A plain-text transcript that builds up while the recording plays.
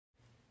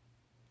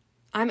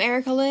I'm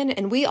Erica Lynn,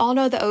 and we all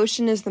know the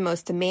ocean is the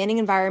most demanding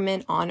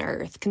environment on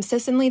Earth,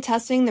 consistently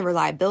testing the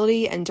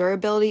reliability and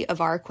durability of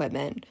our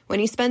equipment.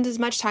 When you spend as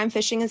much time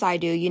fishing as I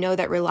do, you know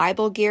that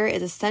reliable gear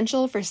is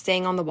essential for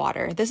staying on the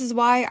water. This is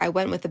why I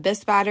went with the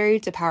Abyss battery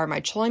to power my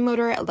trolling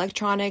motor,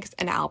 electronics,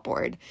 and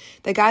outboard.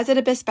 The guys at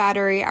Abyss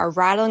Battery are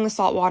rattling the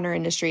saltwater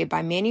industry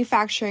by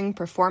manufacturing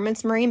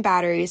performance marine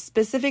batteries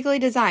specifically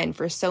designed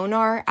for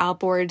sonar,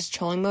 outboards,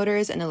 trolling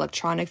motors, and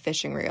electronic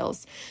fishing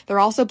reels.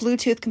 They're also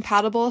Bluetooth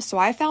compatible, so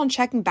I found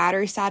checking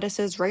battery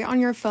statuses right on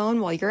your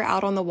phone while you're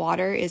out on the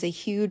water is a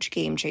huge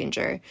game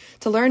changer.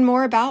 To learn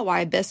more about why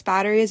Abyss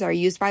batteries are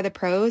used by the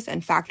pros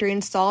and factory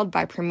installed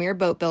by premier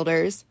boat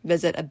builders,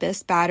 visit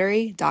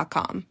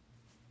abyssbattery.com.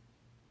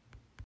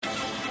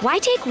 Why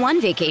take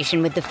one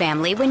vacation with the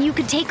family when you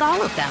could take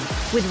all of them?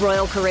 With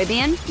Royal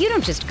Caribbean, you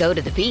don't just go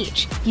to the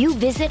beach. You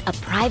visit a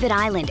private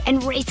island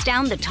and race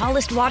down the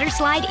tallest water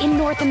slide in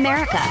North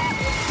America.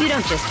 You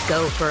don't just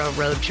go for a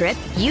road trip.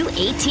 You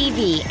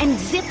ATV and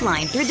zip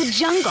line through the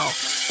jungle.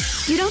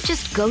 You don't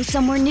just go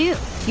somewhere new.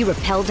 You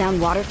rappel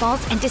down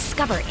waterfalls and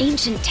discover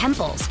ancient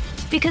temples.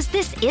 Because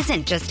this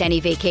isn't just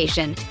any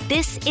vacation.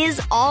 This is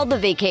all the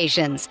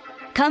vacations.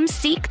 Come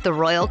seek the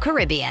Royal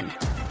Caribbean.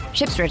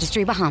 Ships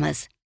Registry,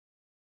 Bahamas.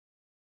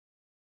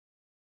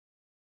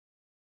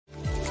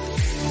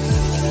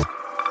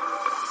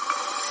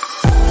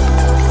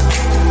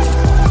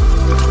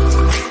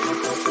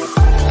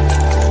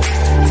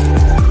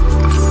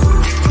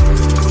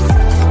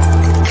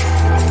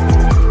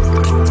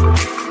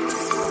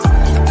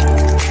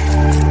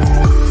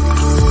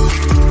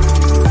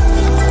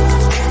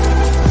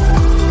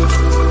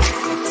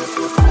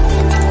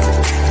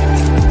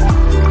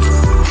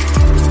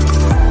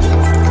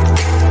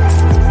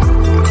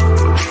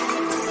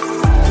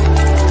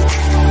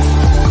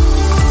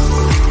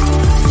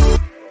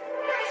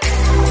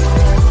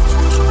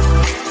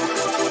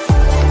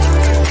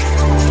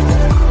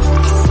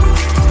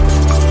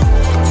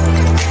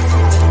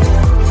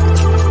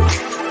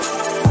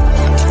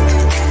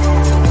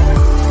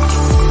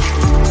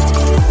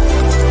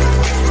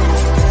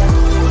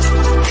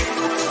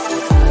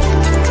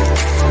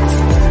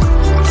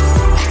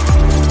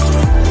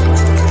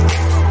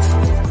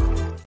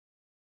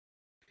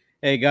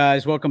 Hey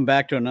guys, welcome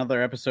back to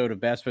another episode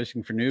of Bass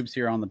Fishing for Noobs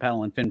here on the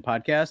Paddle and Fin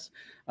podcast.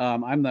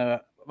 I'm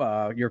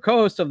your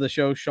co-host of the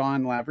show,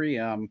 Sean Lavery.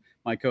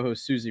 My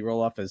co-host Susie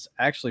Roloff is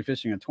actually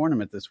fishing a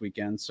tournament this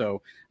weekend,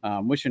 so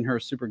wishing her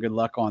super good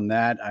luck on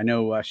that. I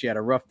know she had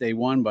a rough day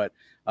one, but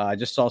I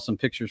just saw some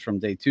pictures from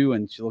day two,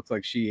 and she looked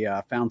like she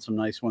found some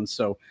nice ones.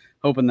 So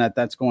hoping that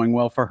that's going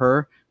well for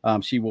her.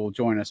 She will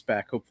join us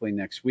back hopefully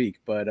next week,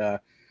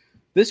 but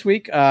this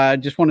week, I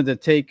just wanted to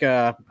take.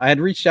 I had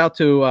reached out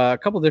to a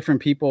couple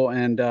different people,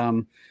 and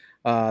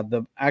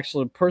the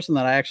actual person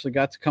that I actually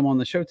got to come on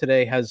the show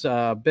today has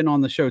been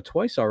on the show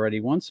twice already.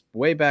 Once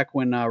way back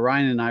when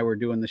Ryan and I were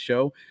doing the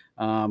show,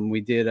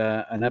 we did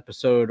an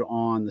episode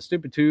on the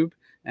Stupid Tube,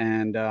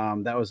 and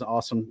that was an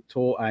awesome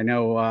tool. I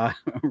know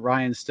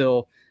Ryan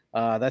still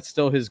that's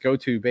still his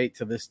go-to bait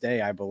to this day,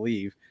 I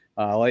believe.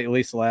 At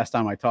least the last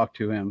time I talked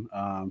to him.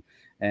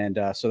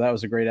 So that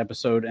was a great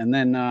episode. And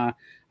then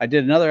I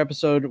did another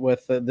episode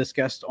with this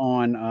guest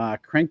on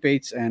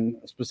crankbaits and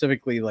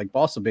specifically like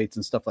balsa baits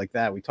and stuff like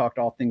that. We talked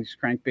all things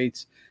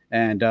crankbaits.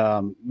 And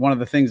one of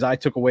the things I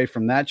took away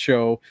from that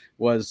show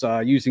was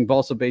using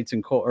balsa baits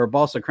and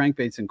balsa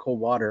crankbaits in cold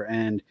water.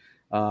 And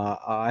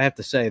I have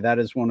to say that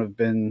has one of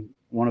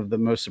the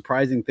most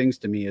surprising things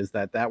to me is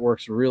that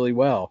works really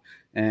well.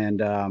 And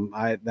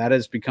that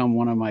has become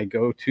one of my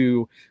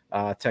go-to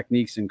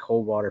techniques in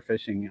cold water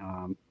fishing,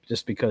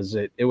 just because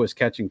it was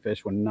catching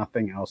fish when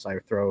nothing else I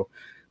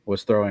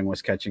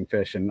was catching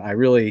fish. And I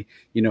really,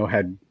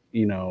 had,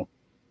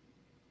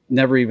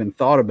 never even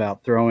thought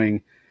about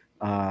throwing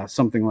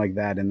something like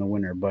that in the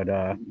winter,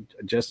 but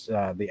just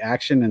the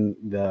action and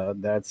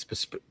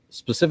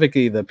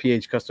specifically the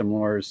PH Custom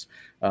Lures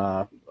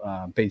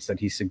baits that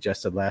he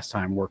suggested last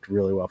time worked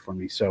really well for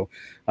me. So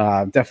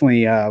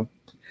definitely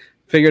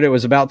figured it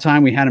was about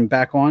time we had him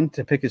back on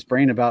to pick his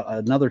brain about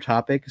another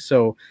topic.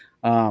 So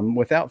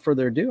without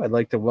further ado, I'd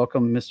like to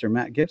welcome Mr.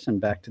 Matt Gibson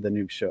back to the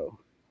Noob Show.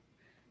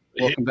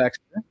 Welcome back,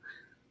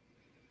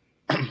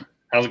 sir.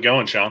 How's it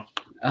going, Sean?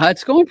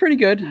 It's going pretty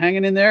good,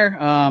 hanging in there,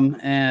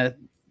 and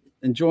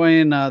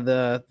enjoying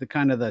the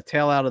kind of the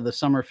tail out of the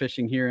summer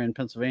fishing here in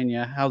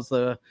Pennsylvania. How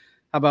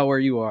about where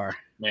you are?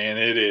 Man,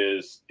 it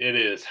is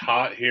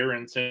hot here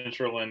in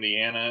central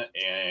Indiana,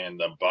 and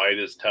the bite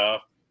is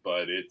tough,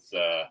 but it's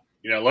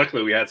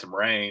luckily we had some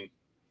rain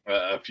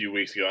a few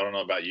weeks ago. I don't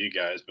know about you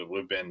guys, but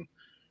we've been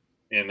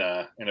in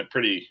a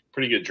pretty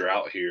good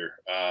drought here.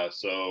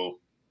 So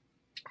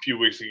a few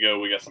weeks ago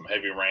we got some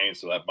heavy rain,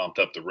 so that bumped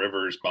up the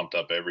rivers, bumped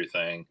up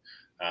everything,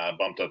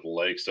 bumped up the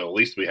lake. So at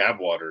least we have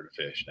water to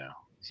fish now.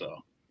 So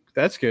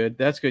that's good.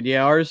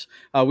 Yeah, ours,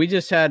 we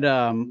just had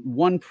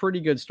one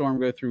pretty good storm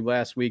go through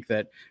last week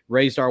that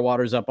raised our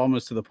waters up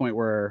almost to the point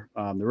where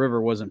the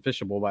river wasn't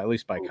fishable, at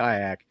least by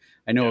kayak.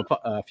 I know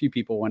a few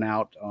people went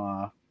out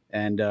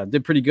and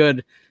did pretty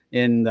good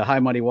in the high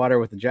muddy water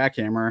with the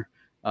jackhammer.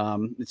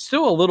 It's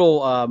still a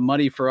little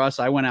muddy for us.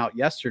 I went out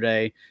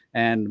yesterday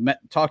and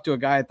talked to a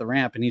guy at the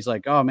ramp, and he's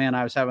like, "Oh man,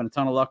 I was having a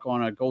ton of luck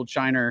on a gold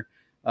shiner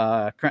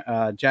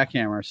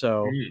jackhammer."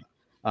 So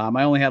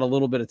I only had a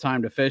little bit of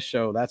time to fish,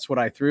 so that's what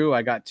I threw.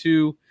 I got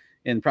 2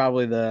 in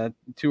probably the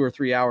 2 or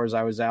 3 hours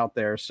I was out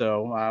there.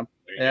 So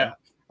yeah,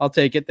 I'll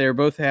take it. They're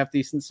both half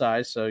decent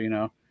size, so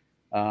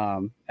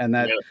and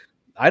that.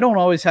 I don't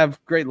always have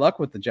great luck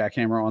with the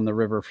jackhammer on the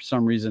river for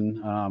some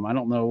reason. I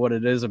don't know what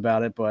it is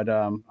about it, but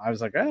I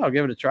was like, I'll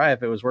give it a try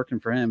if it was working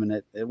for him,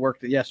 and it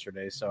worked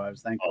yesterday. So I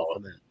was thankful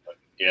for that.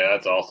 Yeah,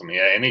 that's awesome.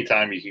 Yeah,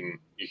 anytime you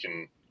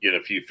can get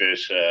a few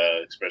fish,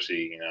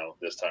 especially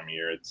this time of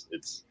year,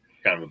 it's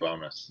kind of a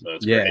bonus. So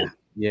it's great.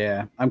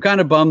 Yeah. I'm kind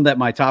of bummed that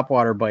my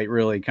topwater bite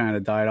really kind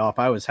of died off.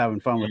 I was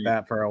having fun with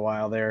that for a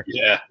while there.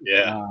 Yeah.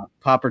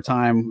 Popper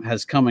time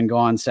has come and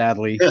gone,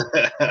 sadly.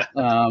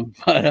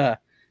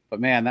 But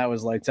man, that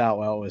was lights out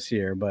while it was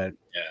here. But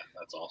yeah,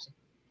 that's awesome.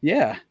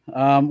 Yeah.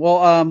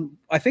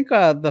 I think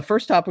the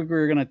first topic we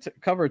were going to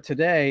cover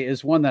today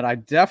is one that I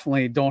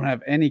definitely don't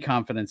have any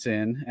confidence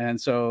in.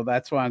 And so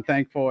that's why I'm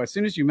thankful. As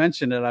soon as you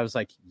mentioned it, I was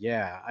like,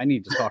 yeah, I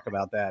need to talk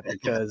about that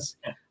because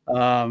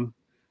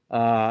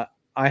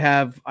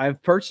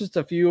I've purchased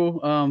a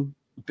few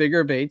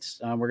bigger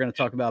baits. We're going to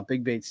talk about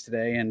big baits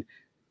today. And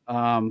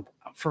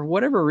for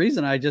whatever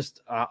reason,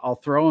 I'll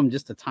throw them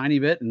just a tiny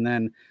bit. And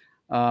then,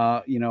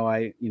 I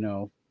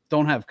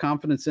don't have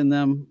confidence in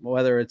them,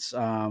 whether it's,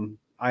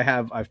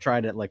 I've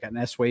tried it like an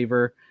S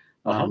waiver.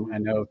 I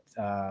know,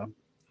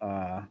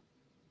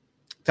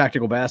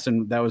 Tactical Bass,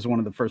 and that was one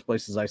of the first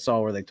places I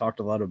saw where they talked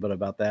a little bit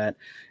about that.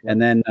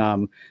 And then,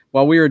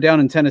 while we were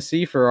down in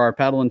Tennessee for our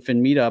paddle and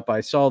fin meetup,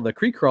 I saw the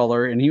creek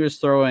crawler and he was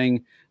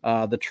throwing,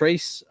 the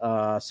trace,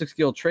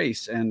 6-gill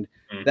trace. And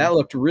that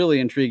looked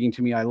really intriguing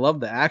to me. I love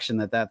the action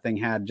that thing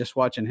had, just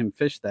watching him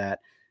fish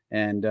that.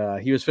 And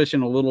he was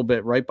fishing a little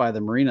bit right by the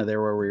marina there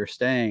where we were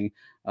staying,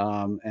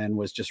 and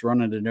was just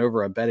running it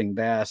over a bedding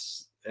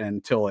bass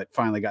until it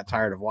finally got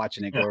tired of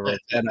watching it go over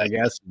its head, I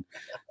guess, and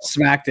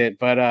smacked it.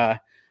 But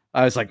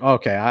I was like,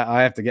 okay,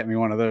 I have to get me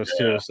one of those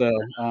too. So,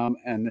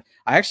 and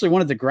I actually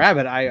wanted to grab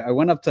it. I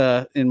went up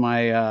to in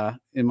my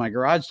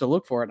garage to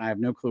look for it, and I have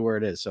no clue where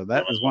it is. So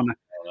that is one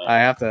I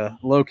have to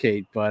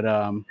locate. But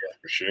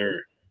for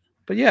sure.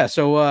 But yeah,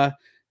 so I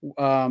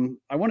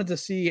wanted to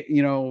see,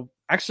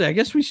 actually, I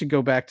guess we should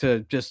go back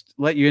to just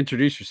let you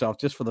introduce yourself,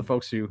 just for the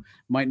folks who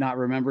might not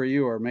remember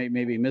you or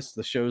maybe miss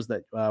the shows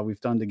that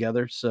we've done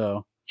together.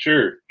 So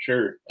sure.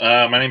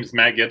 My name is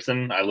Matt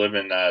Gibson. I live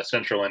in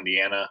central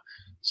Indiana,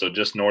 so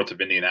just north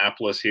of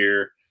Indianapolis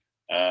here.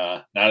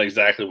 Not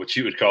exactly what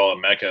you would call a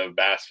mecca of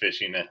bass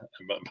fishing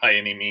by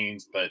any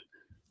means, but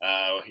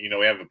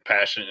we have a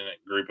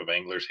passionate group of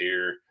anglers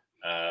here.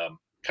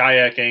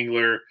 Kayak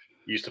angler,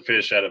 used to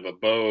fish out of a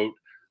boat.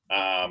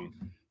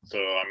 So,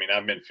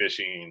 I've been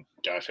fishing,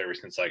 ever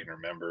since I can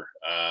remember.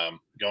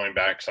 Going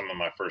back, some of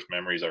my first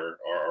memories are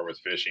with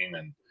fishing,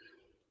 and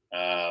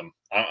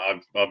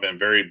I've been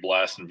very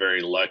blessed and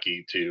very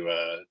lucky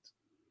to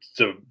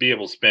be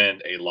able to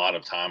spend a lot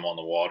of time on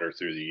the water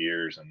through the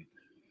years. And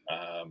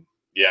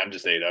I'm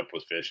just ate up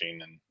with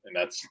fishing, and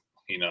that's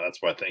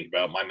that's what I think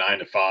about my 9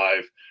 to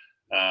 5.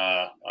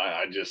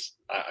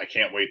 I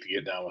can't wait to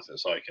get done with it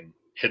so I can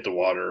hit the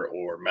water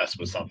or mess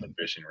with something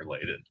fishing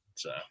related.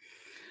 So.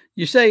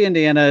 You say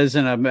Indiana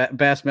isn't a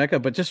bass mecca,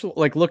 but just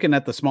like looking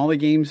at the Smalley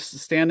games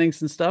standings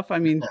and stuff,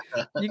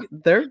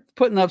 they're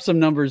putting up some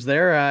numbers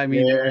there.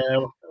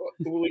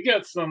 We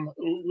got some.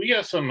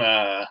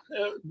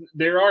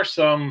 There are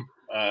some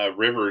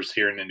rivers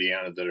here in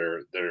Indiana that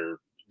are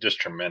just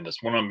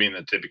tremendous. One of them being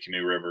the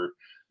Tippecanoe River,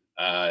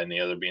 and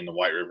the other being the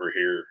White River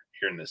here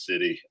in the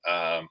city.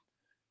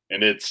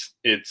 And it's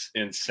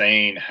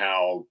insane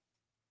how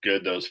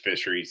good those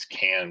fisheries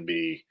can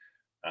be.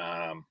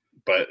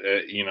 But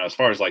as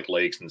far as like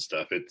lakes and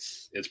stuff,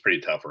 it's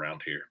pretty tough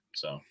around here.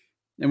 So,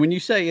 and when you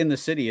say in the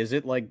city, is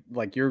it like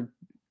you're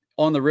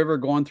on the river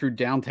going through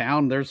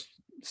downtown? There's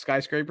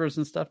skyscrapers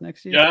and stuff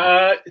next to you.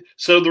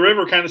 So the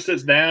river kind of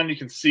sits down. You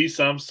can see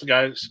some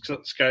skyscrapers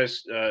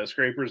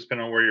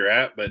depending on where you're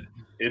at, but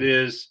it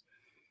is.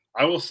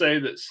 I will say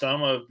that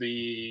some of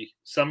the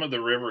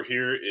river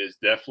here is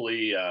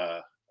definitely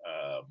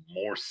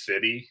more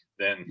city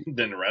than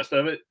the rest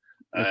of it.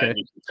 Okay. And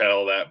you can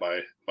tell that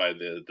by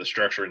the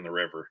structure in the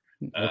river.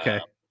 Okay.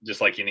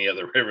 Just like any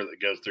other river that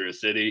goes through a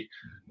city,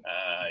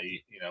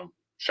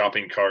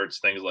 shopping carts,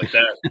 things like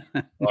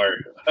that are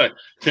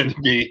tend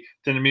to be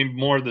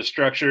more of the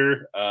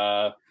structure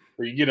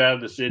where you get out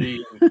of the city.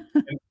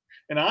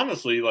 And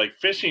honestly, like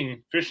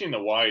fishing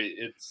the White,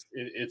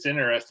 it's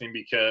interesting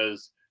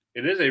because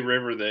it is a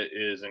river that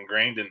is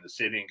ingrained in the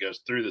city and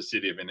goes through the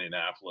city of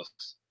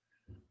Indianapolis.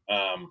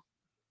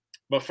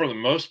 But for the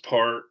most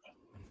part,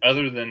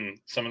 other than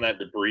some of that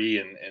debris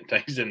and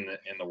things in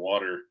the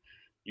water,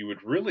 you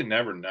would really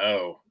never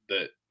know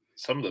that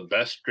some of the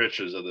best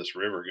stretches of this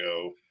river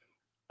go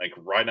like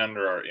right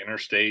under our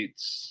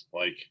interstates.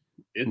 Like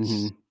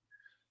it's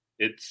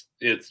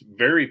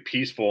very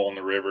peaceful on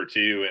the river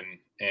too.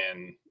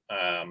 And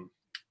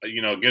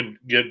a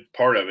good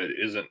part of it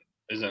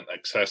isn't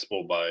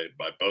accessible by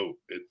boat.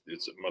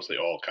 It's mostly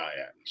all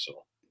kayak.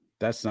 So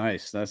That's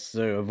nice. That's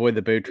to avoid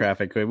the boat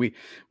traffic.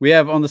 We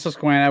have on the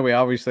Susquehanna, we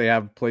obviously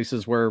have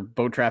places where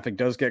boat traffic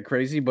does get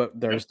crazy, but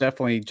there's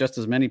definitely just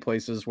as many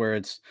places where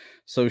it's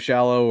so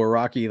shallow or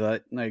rocky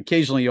that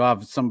occasionally you'll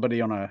have somebody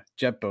on a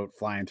jet boat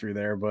flying through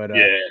there.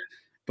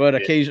 But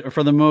occasionally,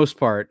 for the most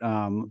part,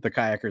 the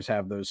kayakers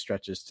have those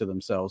stretches to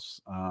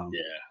themselves.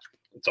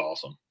 It's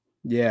awesome.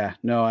 Yeah,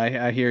 no,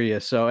 I hear you.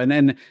 So,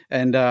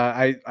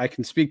 I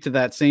can speak to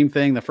that same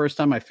thing. The first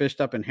time I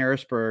fished up in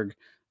Harrisburg,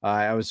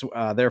 I was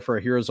there for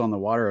a Heroes on the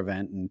Water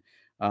event. And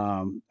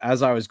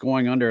as I was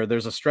going under,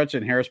 there's a stretch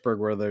in Harrisburg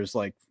where there's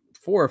like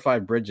 4 or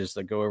 5 bridges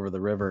that go over the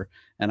river.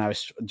 And I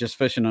was just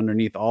fishing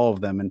underneath all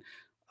of them. And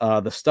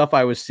the stuff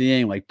I was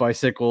seeing, like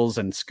bicycles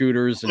and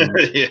scooters and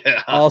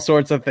all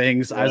sorts of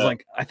things. I was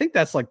like, I think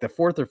that's like the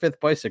 4th or 5th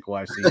bicycle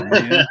I've seen.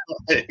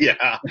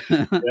 Yeah.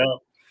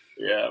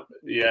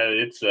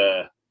 It's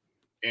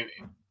and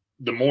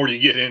the more you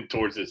get in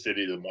towards the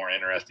city, the more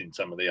interesting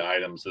some of the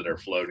items that are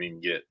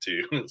floating get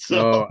too.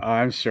 So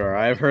I'm sure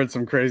I've heard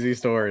some crazy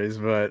stories,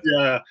 but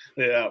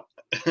yeah.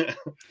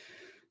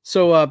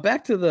 So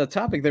back to the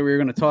topic that we were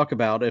going to talk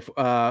about, if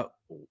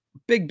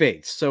big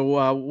baits.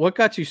 So what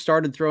got you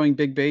started throwing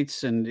big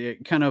baits, and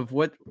kind of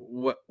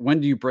when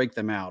do you break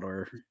them out?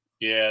 Or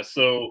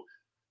so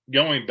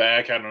going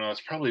back, I don't know,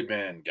 it's probably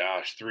been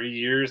 3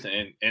 years,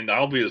 and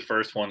I'll be the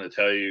first one to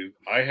tell you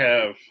I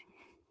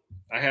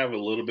have a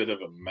little bit of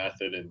a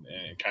method and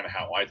kind of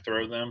how I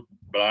throw them,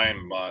 but I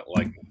am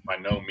like by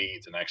no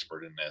means an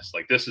expert in this.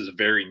 Like, this is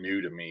very new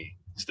to me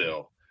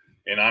still,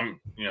 and I'm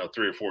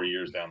 3 or 4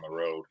 years down the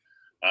road.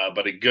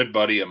 But a good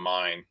buddy of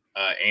mine,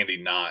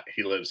 Andy Knott,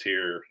 he lives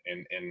here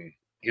and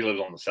he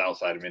lives on the south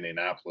side of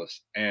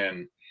Indianapolis,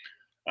 and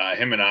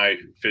him and I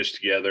fished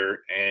together,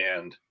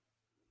 and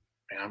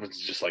I was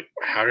just like,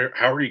 how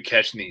are you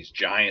catching these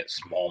giant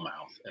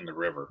smallmouth in the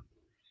river?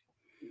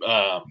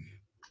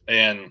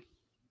 And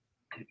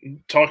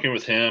talking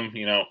with him,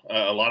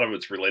 a lot of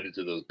it's related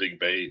to those big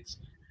baits.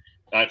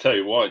 And I tell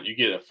you what, you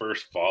get a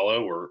first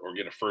follow or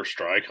get a first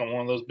strike on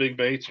one of those big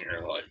baits, and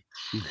you're like,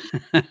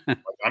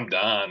 I'm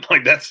done.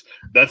 Like, that's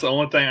the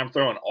only thing I'm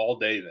throwing all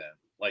day then.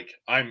 Like,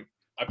 I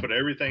put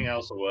everything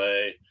else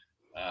away.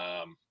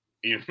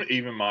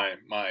 Even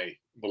my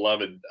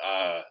beloved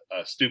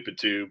stupid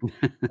tube.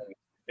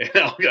 And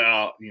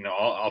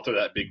I'll throw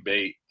that big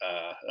bait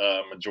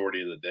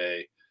majority of the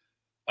day.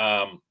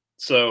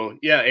 So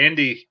yeah,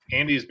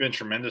 Andy's been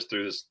tremendous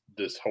through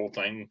this whole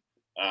thing.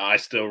 I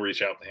still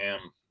reach out to him,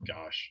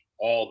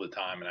 all the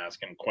time and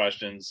ask him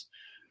questions.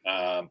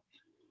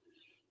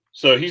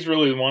 So he's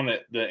really the one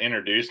that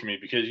introduced me,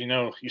 because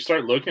you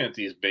start looking at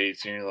these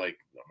baits and you're like,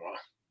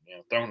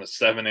 throwing a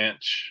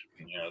 7-inch,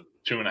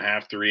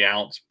 2.5, 3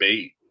 ounce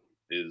bait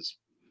is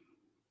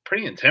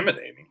pretty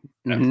intimidating.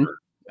 Mm-hmm.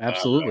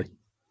 Absolutely.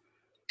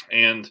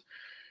 And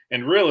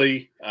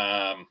really,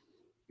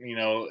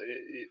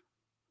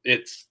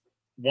 it's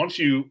once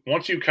you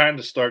kind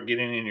of start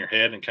getting in your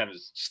head and kind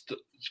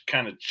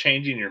of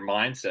changing your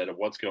mindset of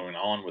what's going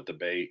on with the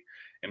bait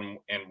and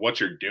what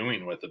you're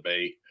doing with the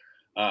bait,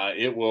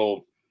 it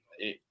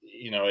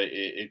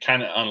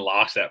kind of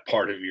unlocks that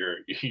part of your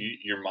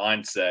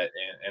mindset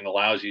and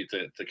allows you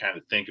to kind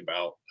of think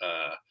about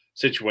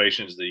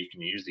situations that you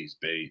can use these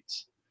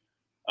baits.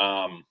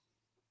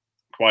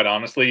 Quite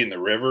honestly, in the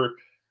river,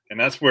 and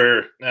that's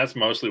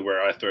mostly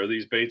where I throw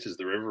these baits, is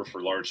the river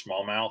for large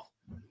smallmouth.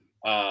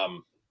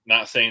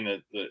 Not saying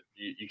that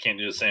you can't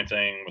do the same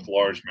thing with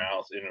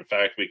largemouth, and in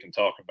fact, we can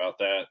talk about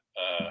that.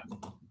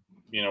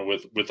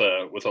 With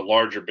a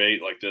larger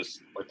bait like this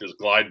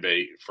glide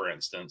bait, for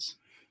instance.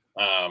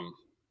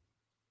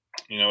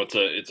 It's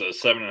a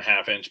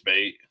 7.5-inch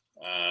bait.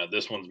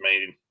 This one's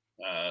made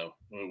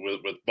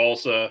with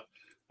balsa.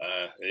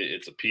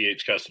 It's a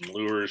PH Custom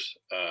Lures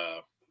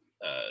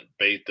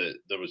bait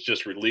that was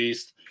just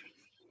released.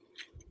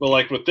 But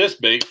like with this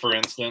bait, for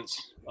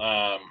instance,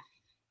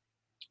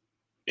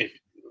 if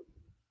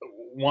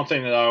one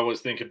thing that I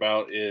always think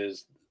about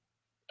is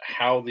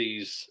how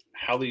these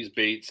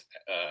baits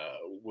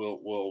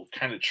will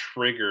kind of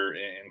trigger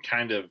and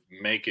kind of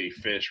make a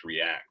fish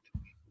react.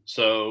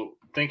 So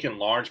thinking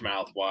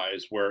largemouth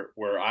wise,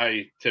 where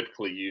I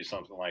typically use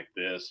something like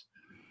this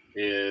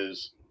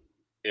is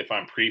if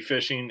I'm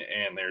pre-fishing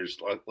and there's,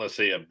 let's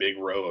say, a big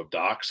row of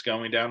docks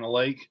going down the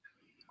lake,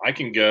 I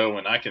can go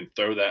and I can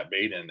throw that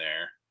bait in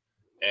there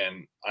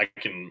and I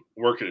can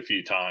work it a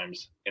few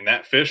times and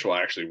that fish will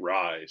actually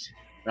rise.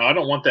 Now, I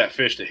don't want that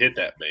fish to hit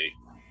that bait.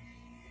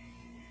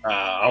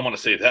 I want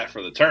to save that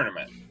for the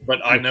tournament, but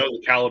I know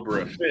the caliber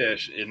of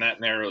fish, and that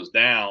narrows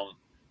down.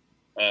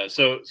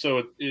 So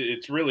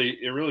it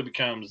really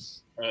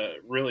becomes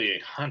really a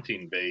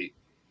hunting bait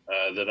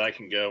that I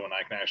can go and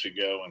I can actually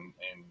go and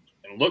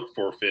look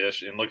for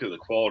fish and look at the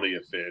quality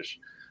of fish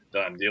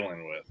that I'm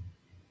dealing with.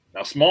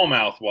 Now,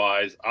 smallmouth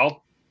wise,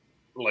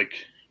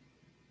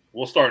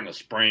 we'll start in the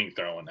spring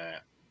throwing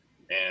that,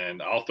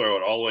 and I'll throw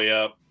it all the way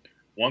up.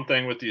 One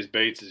thing with these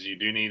baits is you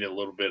do need a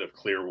little bit of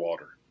clear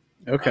water.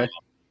 Okay.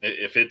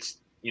 If it's,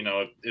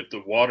 if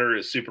the water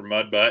is super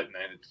mud butt and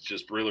it's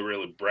just really,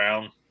 really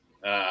brown,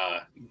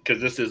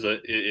 because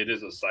it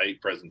is a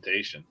site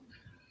presentation.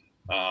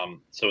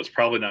 So it's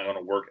probably not going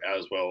to work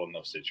as well in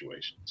those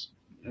situations.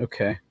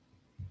 Okay.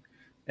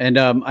 And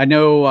I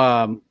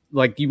know,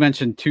 like you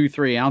mentioned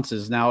 2-3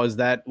 ounces. Now, is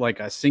that like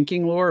a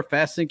sinking lure,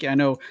 fast sinking? I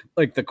know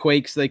like the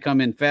Quakes, they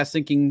come in fast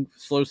sinking,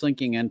 slow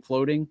sinking, and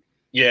floating.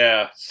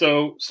 Yeah.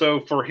 So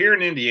for here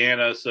in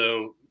Indiana,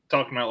 so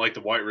talking about like the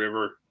White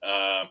River,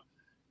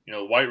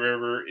 the White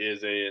River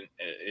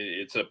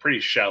it's a pretty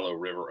shallow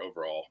river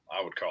overall,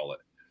 I would call it.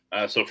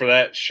 So for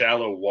that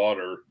shallow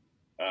water,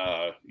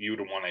 you would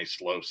want a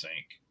slow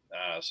sink.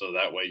 So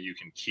that way you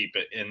can keep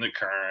it in the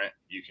current,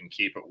 you can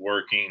keep it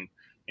working,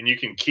 and you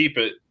can keep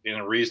it in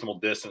a reasonable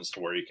distance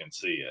to where you can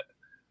see it.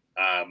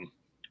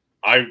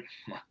 Part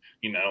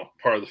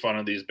of the fun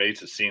of these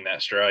baits is seeing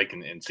that strike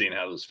and seeing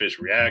how those fish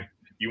react.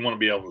 You want to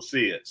be able to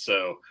see it.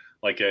 So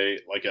like a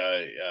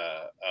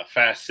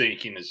fast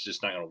sinking is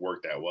just not going to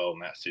work that well in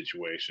that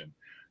situation.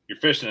 You're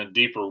fishing a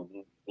deeper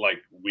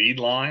like weed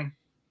line,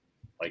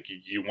 like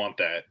you want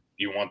that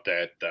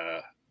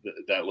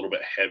little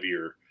bit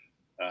heavier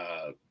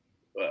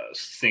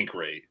sink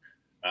rate.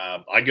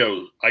 I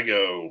go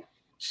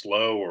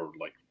slow, or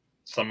like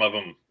some of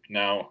them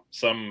now,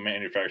 some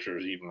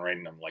manufacturers even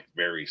rating them like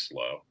very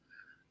slow.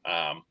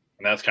 And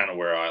that's kind of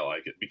where I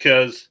like it,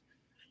 because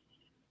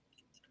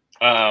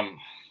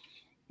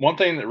one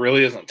thing that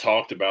really isn't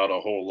talked about a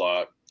whole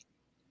lot,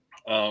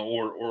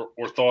 or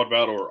thought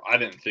about, or I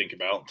didn't think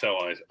about until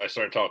I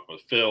started talking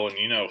with Phil.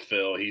 And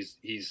Phil, he's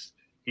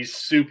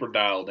super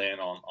dialed in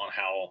on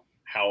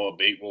how a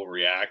bait will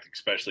react,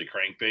 especially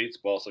crankbaits,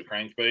 balsa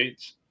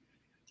crankbaits.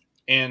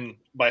 And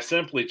by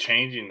simply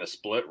changing the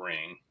split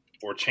ring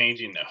or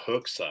changing the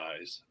hook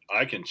size,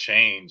 I can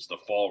change the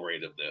fall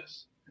rate of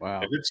this.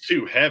 Wow. If it's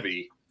too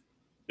heavy,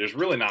 there's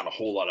really not a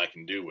whole lot I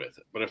can do with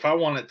it. But if I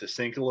want it to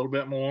sink a little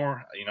bit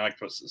more, I can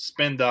put some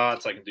spin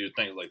dots. I can do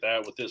things like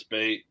that with this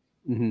bait.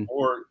 Mm-hmm.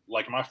 Or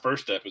like my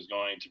first step is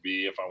going to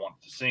be, if I want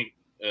it to sink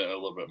a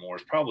little bit more,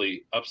 is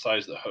probably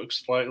upsize the hook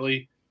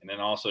slightly, and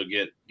then also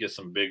get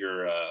some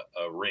bigger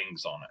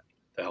rings on it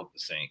to help the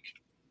sink.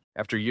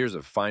 After years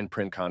of fine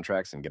print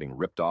contracts and getting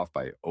ripped off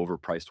by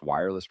overpriced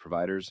wireless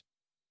providers,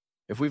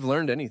 if we've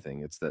learned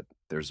anything, it's that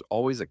there's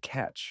always a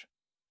catch.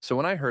 So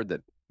when I heard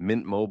that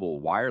Mint Mobile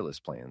wireless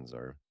plans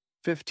are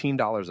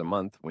 $15 a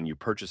month when you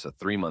purchase a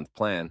 3-month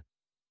plan,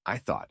 I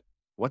thought,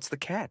 what's the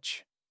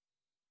catch?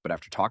 But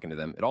after talking to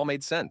them, it all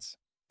made sense.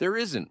 There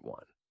isn't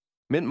one.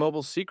 Mint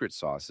Mobile's secret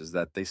sauce is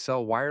that they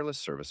sell wireless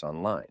service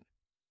online.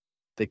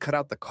 They cut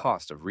out the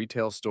cost of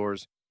retail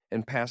stores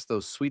and pass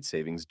those sweet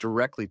savings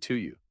directly to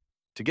you.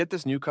 To get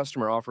this new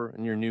customer offer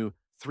and your new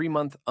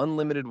 3-month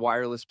unlimited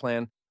wireless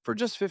plan for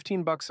just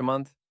 $15 a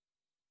month,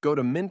 go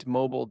to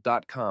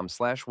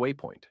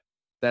mintmobile.com/waypoint.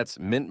 That's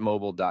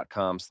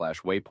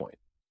mintmobile.com/waypoint.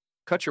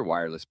 Cut your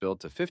wireless bill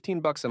to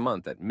 $15 a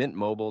month at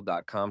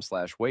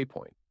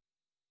mintmobile.com/waypoint.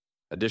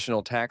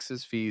 Additional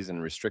taxes, fees,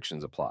 and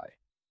restrictions apply.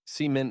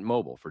 See Mint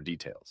Mobile for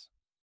details.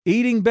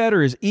 Eating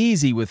better is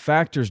easy with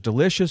Factor's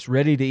delicious,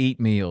 ready-to-eat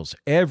meals.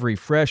 Every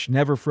fresh,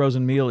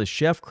 never-frozen meal is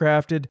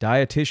chef-crafted,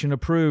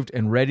 dietitian-approved,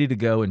 and ready to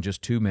go in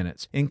just 2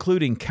 minutes,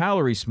 including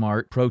Calorie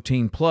Smart,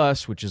 Protein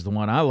Plus, which is the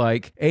one I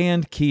like,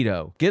 and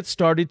Keto. Get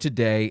started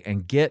today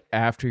and get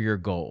after your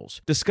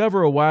goals.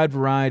 Discover a wide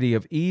variety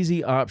of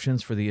easy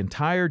options for the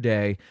entire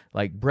day,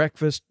 like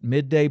breakfast,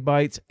 midday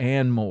bites,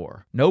 and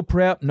more. No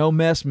prep, no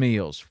mess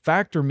meals.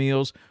 Factor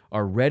meals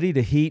are ready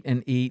to heat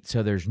and eat,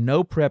 so there's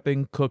no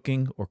prepping,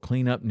 cooking, or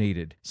cleanup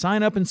needed.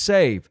 Sign up and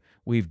save.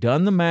 We've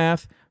done the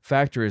math.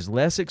 Factor is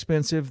less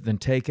expensive than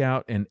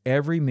takeout, and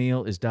every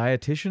meal is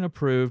dietitian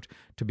approved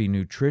to be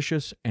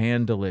nutritious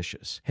and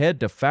delicious. Head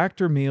to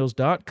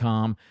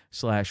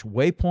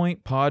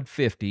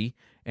factormeals.com/waypointpod50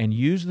 and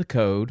use the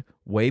code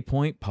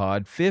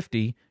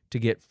waypointpod50 to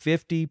get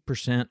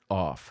 50%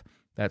 off.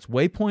 That's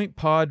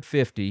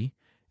waypointpod50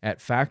 at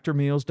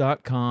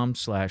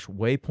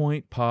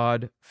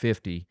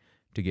factormeals.com/waypointpod50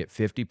 to get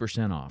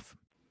 50% off.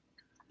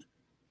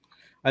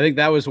 I think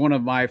that was one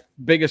of my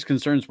biggest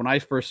concerns when I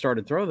first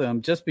started throwing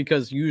them, just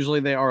because usually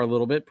they are a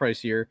little bit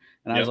pricier.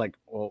 And I was like,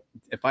 well,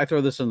 if I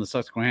throw this in the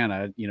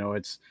Susquehanna,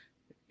 it's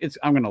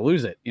I'm going to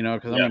lose it,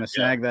 because I'm going to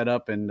snag that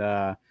up. And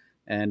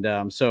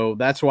so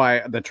that's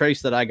why the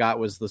trace that I got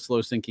was the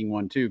slow sinking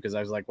one too. Cause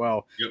I was like,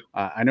 well,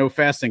 I know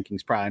fast sinking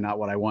is probably not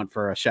what I want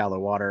for a shallow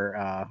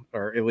water,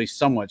 or at least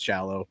somewhat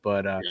shallow,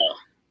 but I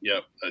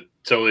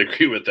totally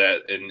agree with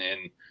that.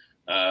 And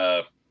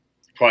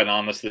quite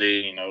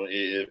honestly,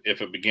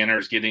 if a beginner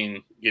is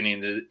getting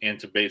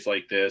into baits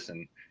like this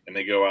and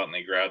they go out and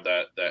they grab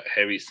that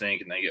heavy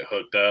sink and they get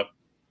hooked up,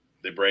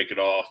 they break it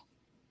off,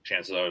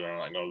 chances are they're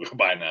not going to go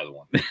buy another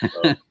one.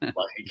 So,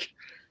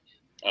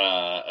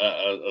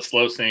 a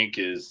slow sink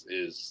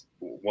is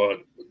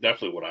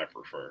definitely what I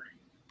prefer.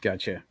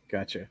 Gotcha.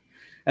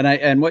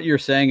 And what you're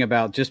saying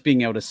about just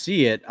being able to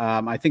see it,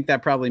 I think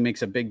that probably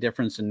makes a big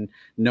difference in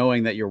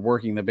knowing that you're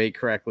working the bait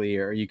correctly,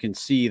 or you can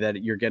see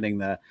that you're getting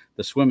the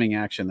swimming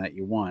action that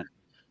you want.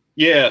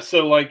 Yeah.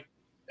 So like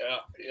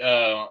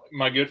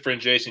my good friend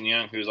Jason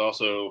Young, who's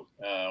also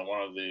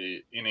one of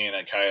the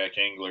Indiana kayak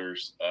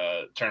anglers,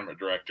 tournament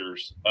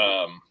directors,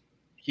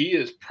 he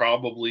is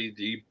probably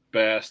the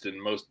best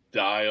and most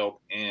dialed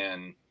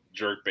in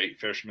jerkbait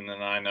fisherman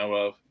that I know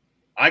of.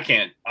 I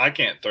can't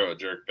throw a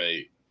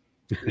jerkbait.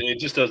 It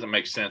just doesn't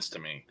make sense to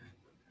me.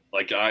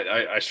 Like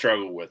I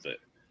struggle with it.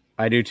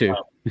 I do too.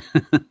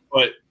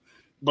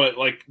 But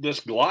like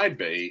this glide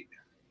bait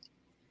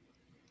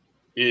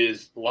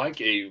is like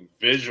a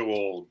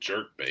visual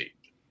jerkbait,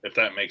 if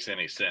that makes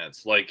any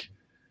sense. Like,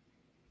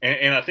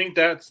 and I think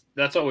that's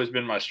always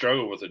been my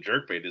struggle with a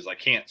jerkbait is I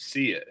can't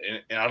see it,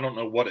 and I don't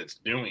know what it's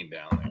doing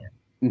down there.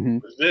 Mm-hmm.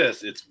 With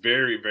this, it's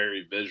very,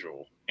 very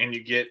visual, and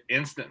you get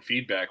instant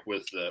feedback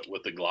with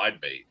the glide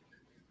bait.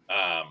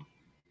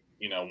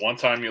 One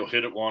time you'll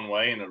hit it one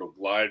way and it'll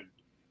glide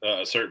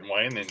a certain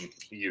way, and then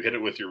you hit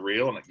it with your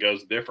reel and it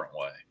goes a different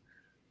way.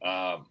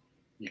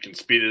 You can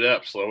speed it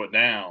up, slow it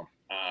down,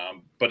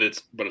 but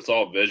it's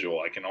all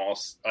visual. I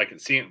can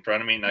see it in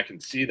front of me, and I can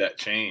see that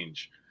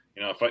change.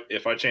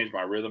 If I change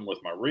my rhythm with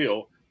my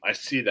reel, I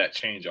see that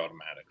change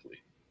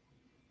automatically,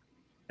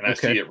 and I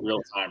see it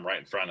real time right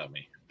in front of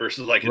me.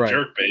 Versus like a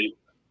jerkbait,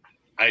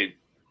 I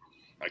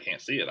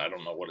can't see it. I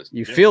don't know what it's.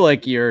 You doing. feel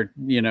like you're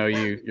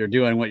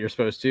doing what you're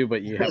supposed to,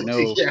 but you have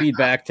no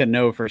feedback to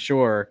know for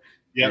sure.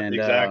 Yeah,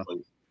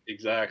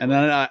 exactly. And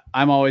then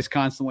I'm always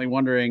constantly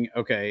wondering,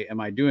 okay, am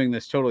I doing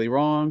this totally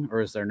wrong,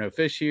 or is there no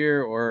fish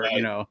here, or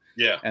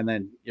And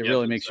then it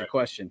really makes you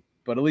question.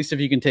 But at least if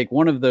you can take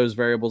one of those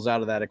variables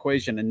out of that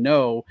equation and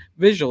know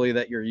visually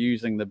that you're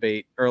using the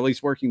bait, or at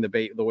least working the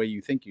bait the way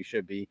you think you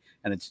should be,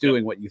 and it's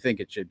doing what you think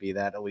it should be,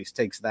 that at least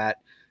takes that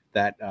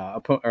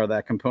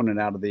component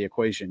out of the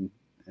equation.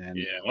 And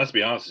let's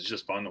be honest, it's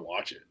just fun to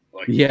watch it.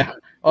 Like, these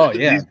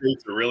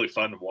baits are really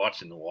fun to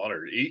watch in the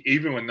water,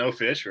 even with no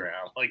fish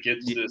around. Like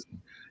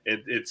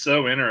it's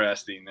so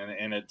interesting,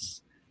 and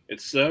it's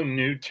so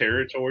new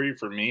territory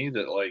for me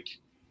that like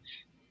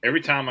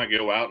every time I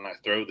go out and I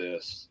throw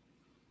these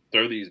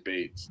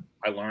baits,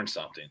 I learn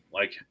something.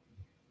 Like,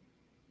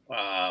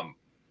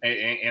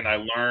 and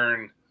I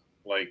learn,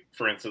 like,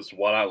 for instance,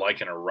 what I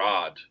like in a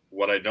rod,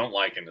 what I don't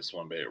like in a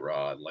swim bait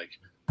rod, like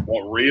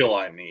what reel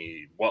I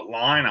need, what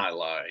line I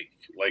like.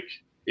 Like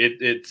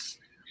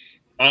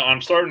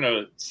I'm starting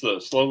to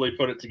slowly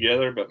put it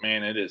together, but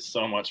man, it is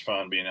so much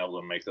fun being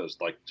able to make those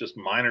like just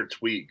minor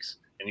tweaks,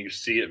 and you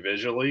see it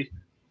visually.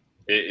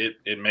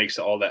 It makes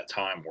all that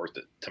time worth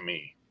it to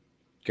me.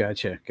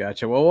 Gotcha.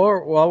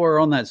 Well, while we're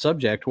on that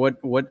subject, what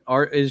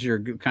is your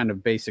kind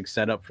of basic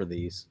setup for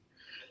these?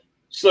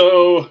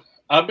 So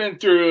I've been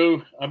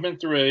through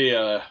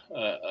a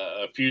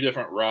few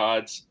different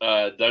rods.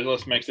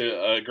 Douglas makes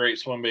a great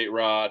swim bait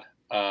rod.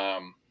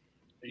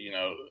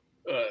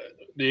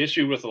 The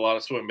issue with a lot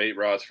of swim bait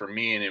rods for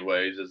me,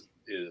 anyways,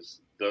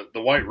 is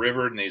the White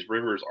River, and these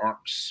rivers aren't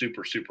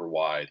super super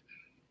wide.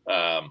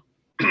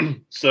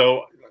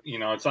 So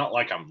it's not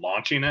like I'm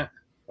launching it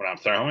when I'm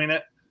throwing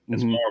it.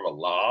 It's more of a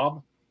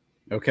lob.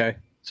 Okay.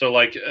 So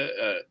like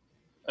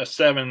a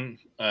 7,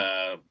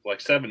 like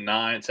 7'9",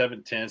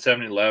 7'10",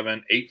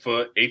 7'11",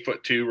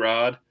 8'2"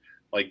 rod,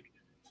 like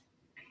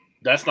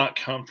that's not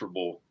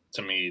comfortable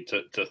to me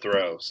to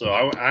throw. So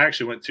I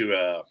actually went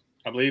to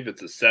I believe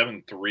it's a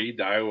 7'3"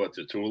 Daiwa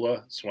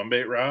Tatula swim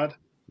bait rod.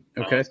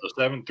 Okay. So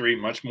 7'3",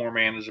 much more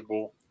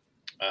manageable.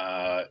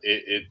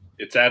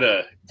 It's at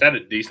a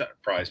decent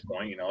price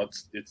point.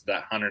 It's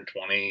that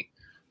 $120,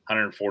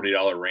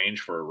 $140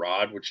 range for a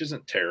rod, which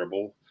isn't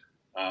terrible.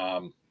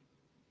 And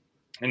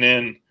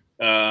then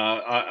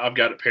I've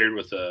got it paired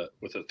with a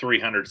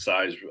 300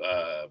 size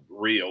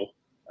reel,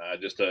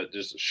 just a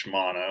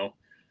Shimano.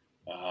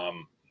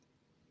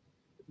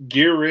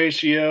 Gear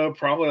ratio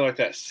probably like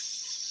that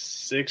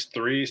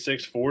 6'3",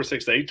 6'4",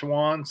 6'8" to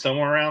 1,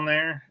 somewhere around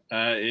there.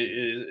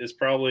 Is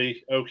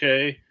probably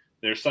okay.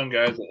 There's some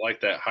guys that like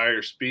that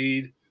higher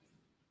speed.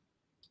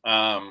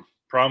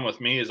 Problem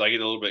with me is I get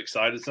a little bit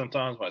excited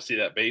sometimes when I see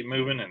that bait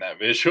moving and that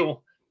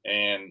visual,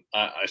 and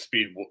I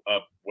speed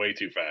up way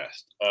too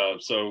fast.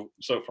 So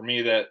for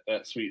me, that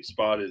sweet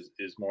spot is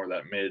more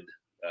that mid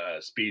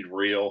speed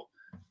reel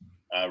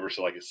versus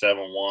like a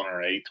 7-1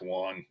 or an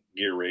 8-to-1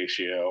 gear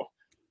ratio.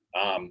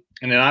 And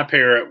then I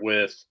pair it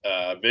with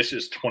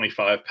Vicious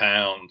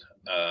 25-pound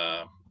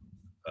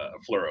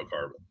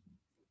fluorocarbon.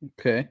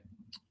 Okay.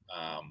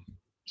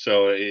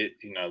 So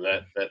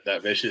that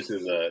Vicious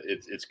is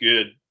it's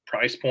good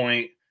price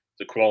point.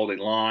 It's a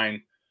quality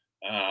line,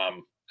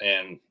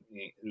 and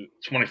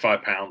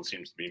 25 pounds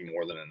seems to be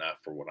more than enough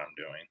for what I'm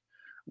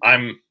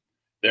doing.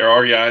 There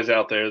are guys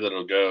out there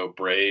that'll go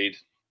braid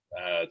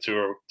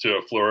to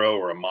a fluoro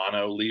or a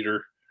mono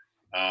leader.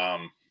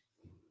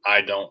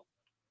 I don't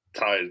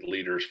tie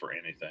leaders for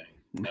anything.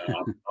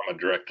 I'm a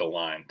direct to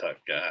line type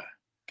guy.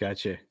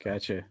 Gotcha.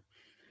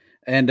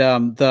 And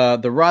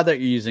the rod that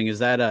you're using, is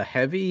that a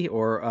heavy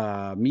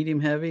or medium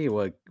heavy?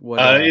 What?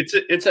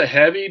 It's a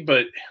heavy,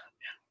 but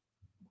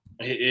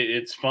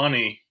it's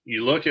funny.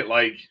 You look at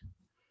like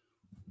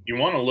you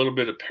want a little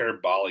bit of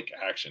parabolic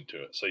action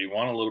to it, so you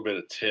want a little bit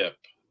of tip.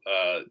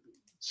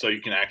 so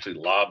you can actually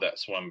lob that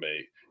swim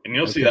bait. And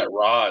you'll see that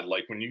rod,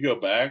 like when you go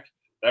back,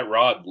 that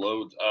rod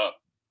loads up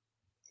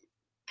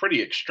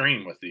pretty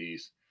extreme with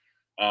these.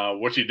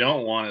 What you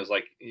don't want is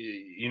like,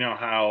 you know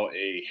how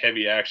a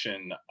heavy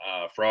action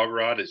frog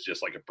rod is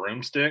just like a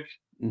broomstick.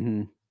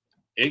 Mm-hmm.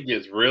 It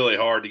gets really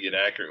hard to get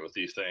accurate with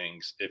these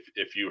things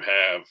if you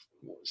have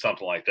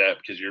something like that,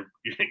 because you're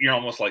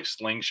almost like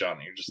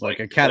slingshotting. You're just like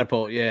a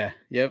catapult. Yeah.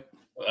 Yep.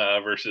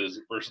 Versus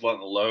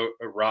letting the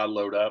rod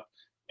load up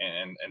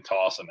and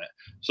tossing it.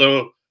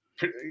 So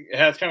it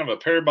has kind of a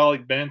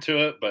parabolic bend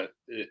to it, but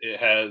it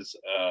has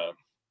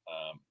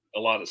a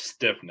lot of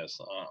stiffness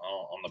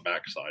on the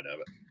backside of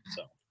it.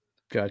 So.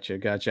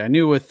 Gotcha. I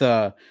knew with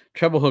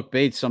treble hook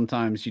baits,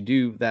 sometimes you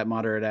do that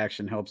moderate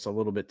action helps a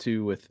little bit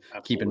too with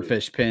keeping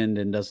fish pinned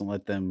and doesn't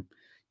let them,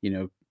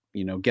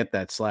 get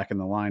that slack in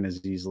the line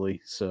as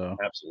easily. So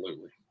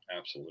absolutely.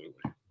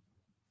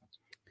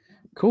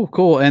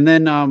 Cool. And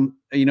then,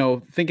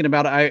 thinking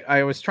about it,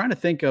 I was trying to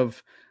think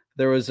of,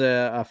 there was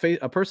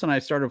a person I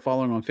started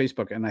following on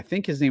Facebook, and I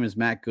think his name is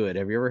Matt Good.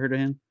 Have you ever heard of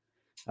him?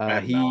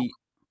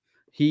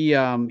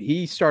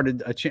 He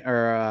started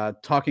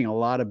talking a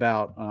lot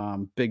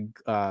about big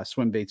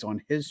swim baits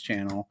on his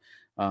channel.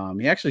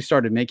 He actually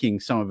started making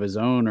some of his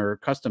own or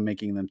custom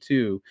making them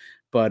too.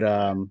 But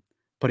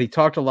he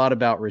talked a lot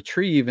about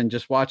retrieve and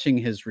just watching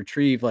his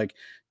retrieve, like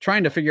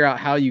trying to figure out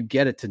how you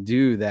get it to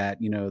do that,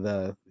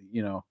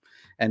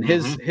 and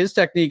his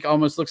technique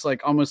almost looks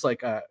like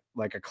a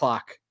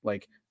clock,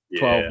 like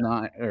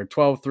 12-9 or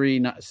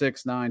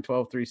 12-3-6-9,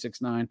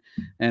 12-3-6-9.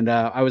 And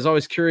I was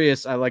always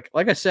curious. I like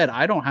I said,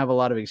 I don't have a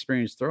lot of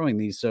experience throwing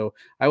these, so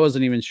I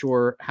wasn't even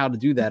sure how to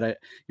do that.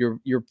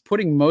 You're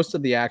putting most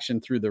of the action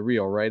through the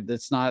reel, right?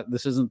 This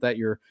isn't that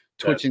you're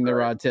twitching the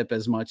rod tip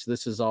as much.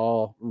 This is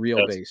all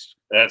reel based.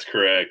 That's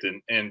correct.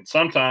 And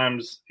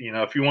sometimes,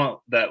 if you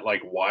want that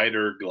like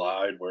wider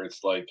glide where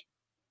it's like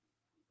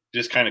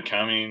just kind of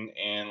coming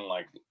in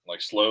like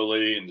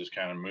slowly and just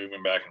kind of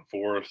moving back and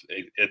forth,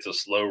 it's a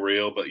slow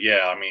reel. But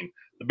yeah, I mean,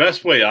 the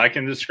best way I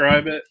can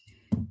describe it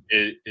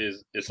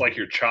is it's like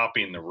you're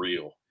chopping the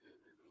reel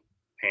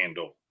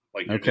handle.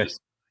 Like you're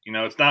just,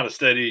 it's not a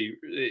steady.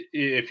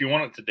 If you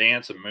want it to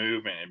dance and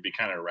move and be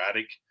kind of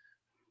erratic,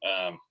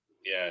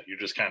 you're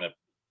just kind of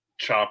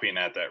chopping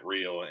at that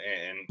reel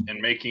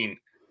and making,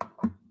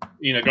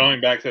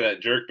 going back to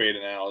that jerk bait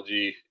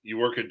analogy, you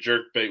work a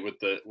jerk bait with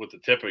the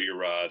tip of your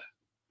rod,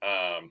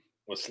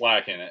 with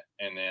slack in it.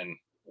 And then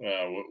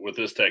with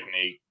this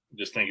technique,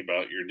 just think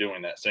about you're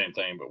doing that same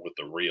thing, but with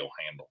the reel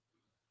handle.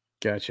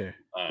 Gotcha.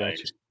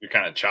 You're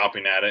kind of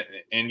chopping at it,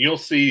 and you'll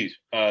see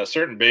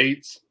certain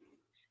baits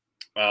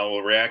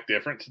will react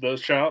different to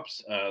those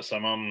chops.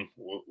 Some of them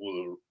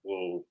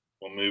will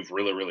move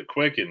really, really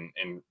quick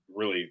and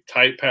really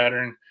tight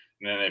pattern.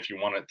 And then if you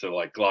want it to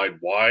like glide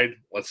wide,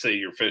 let's say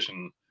you're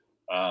fishing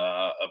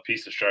a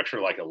piece of structure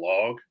like a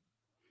log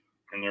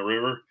in the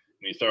river,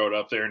 and you throw it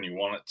up there and you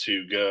want it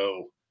to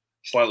go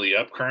slightly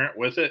up current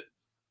with it,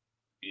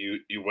 you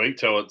wait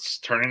till it's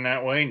turning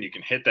that way and you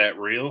can hit that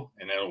reel,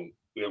 and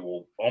it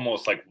will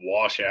almost like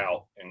wash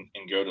out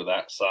and go to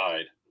that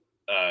side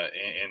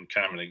in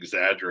kind of an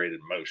exaggerated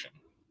motion.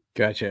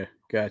 Gotcha.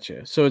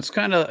 So it's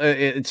kind of,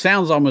 it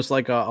sounds almost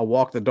like a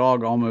walk the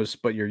dog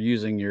almost, but you're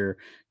using your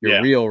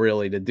reel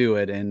really to do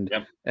it. And,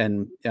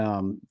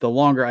 the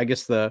longer, I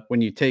guess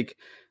when you take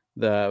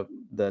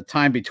the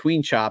time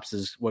between chops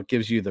is what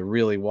gives you the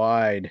really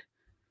wide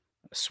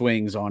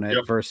swings on it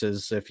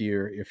versus if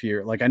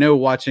you're like, I know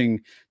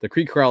watching the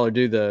creek crawler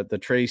do the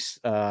trace,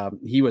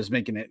 he was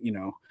making it,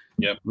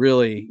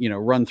 really,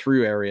 run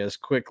through areas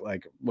quick,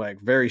 like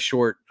very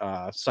short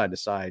side to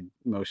side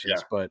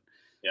motions.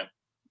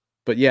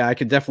 But yeah, I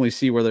could definitely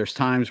see where there's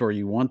times where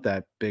you want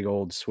that big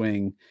old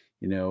swing,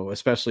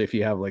 especially if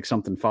you have like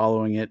something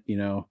following it,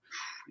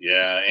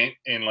 Yeah.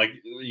 And like,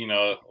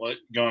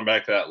 going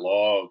back to that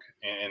log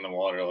in the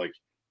water, like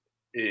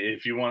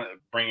if you want to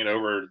bring it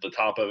over the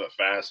top of it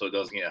fast so it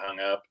doesn't get hung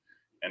up,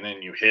 and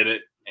then you hit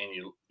it and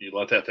you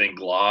let that thing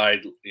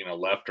glide,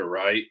 left or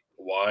right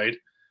wide,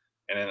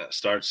 and then it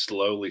starts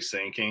slowly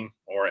sinking,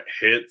 or it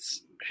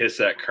hits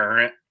that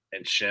current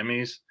and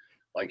shimmies,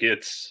 like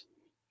it's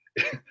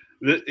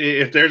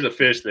if there's a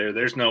fish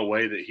there's no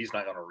way that he's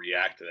not going to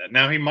react to that.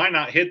 Now, he might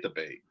not hit the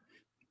bait.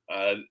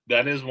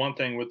 That is one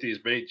thing with these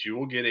baits. You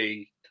will get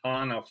a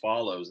ton of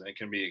follows, and it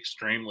can be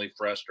extremely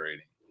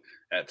frustrating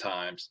at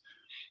times.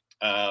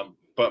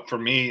 But for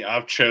me,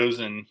 I've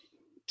chosen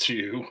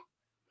to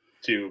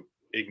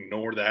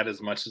ignore that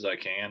as much as I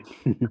can,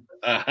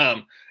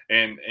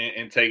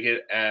 and take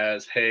it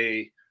as,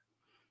 hey,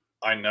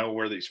 I know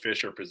where these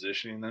fish are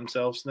positioning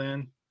themselves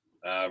then,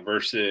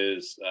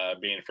 versus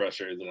being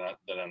frustrated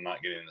that I'm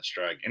not getting the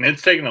strike. And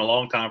it's taken a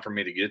long time for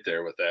me to get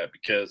there with that,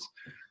 because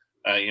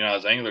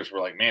as anglers,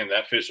 we're like, man,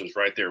 that fish was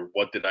right there.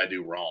 What did I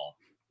do wrong?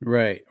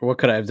 Right. What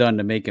could I have done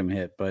to make him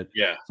hit? But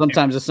Yeah.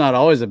 sometimes it's not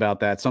always about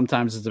that.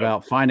 Sometimes it's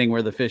about finding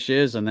where the fish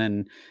is and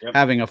then Yep.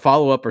 having a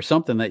follow-up or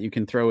something that you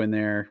can throw in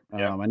there.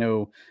 Yep. I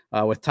know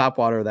with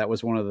topwater, that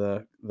was one of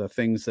the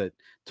things that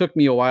took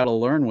me a while to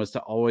learn, was to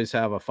always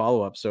have a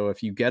follow-up. So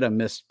if you get a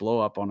missed blow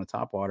up on a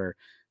topwater,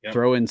 Yep.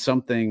 throw in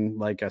something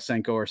like a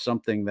Senko or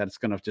something that's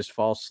going to just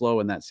fall slow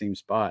in that same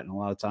spot. And a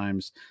lot of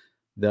times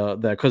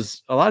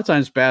because a lot of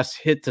times bass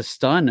hit to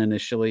stun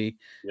initially,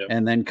 Yep.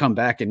 and then come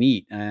back and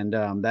eat. And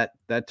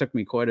that took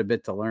me quite a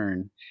bit to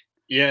learn.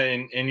 Yeah,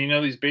 and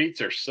these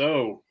baits are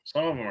some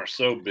of them are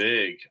so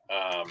big,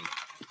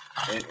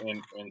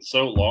 and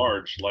so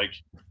large. Like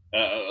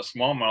a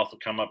smallmouth will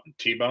come up and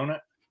T-bone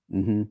it,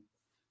 Mm-hmm.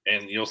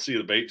 and you'll see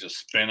the bait just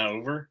spin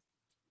over.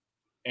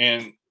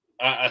 And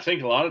I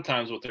think a lot of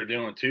times what they're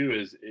doing too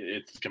is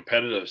it's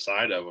competitive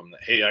side of them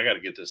that, hey, I got to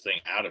get this thing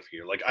out of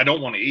here. Like, I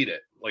don't want to eat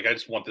it. Like, I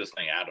just want this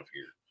thing out of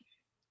here.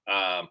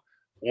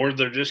 Or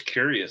they're just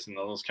curious and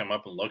they'll just come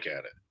up and look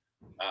at it.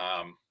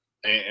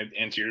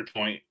 And to your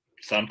point,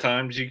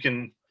 sometimes you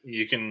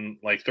can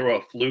like throw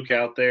a fluke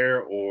out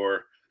there,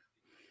 or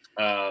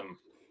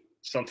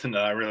something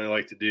that I really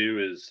like to do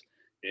is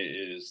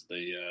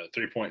the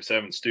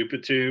 3.7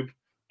 stupid tube.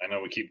 I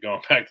know we keep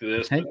going back to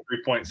this, but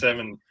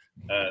 3.7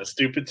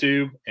 stupid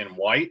tube in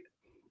white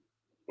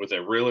with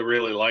a really,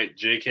 really light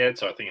jig head.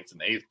 So I think it's an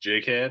 1/8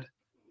 jig head.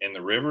 In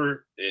the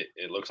river,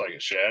 it looks like a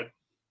shad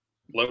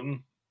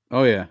floating.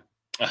 Oh yeah.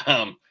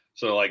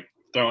 So like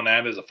throwing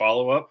that as a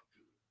follow-up,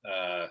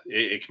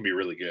 it can be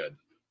really good.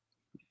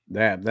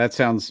 That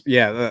sounds,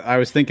 yeah. I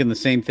was thinking the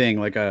same thing,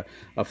 like a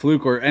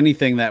fluke or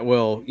anything that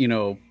will,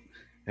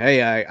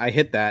 hey, I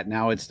hit that,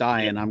 now it's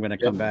dying. I'm going to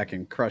come back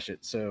and crush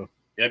it. So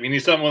yeah, you need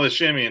something with a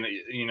shimmy, and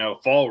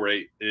fall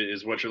rate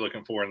is what you're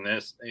looking for in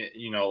this.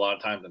 A lot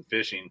of times in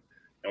fishing,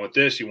 and with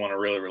this, you want a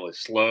really, really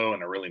slow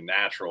and a really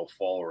natural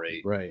fall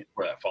rate, right,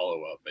 for that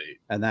follow-up bait.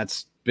 And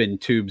that's been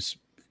Tube's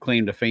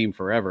claim to fame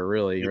forever,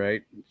 really, yep.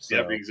 right? So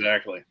yep,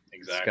 exactly.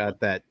 It's got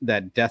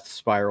that death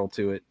spiral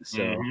to it.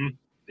 So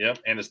yep,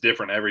 and it's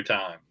different every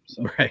time.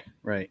 So.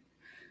 Right.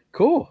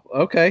 Cool.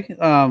 Okay.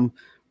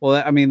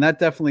 Well, I mean, that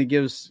definitely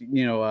gives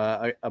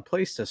a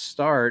place to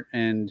start.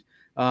 And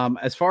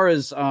as far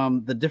as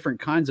the different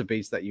kinds of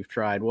baits that you've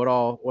tried, what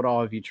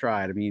all have you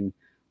tried? I mean,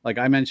 like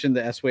I mentioned,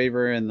 the S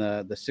Waver and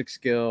the 6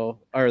 Gill,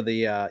 or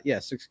the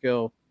 6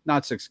 Gill,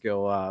 not 6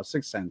 Gill,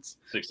 6 Cents,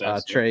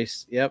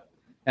 Trace. Yep.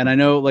 And I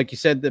know, like you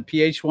said, the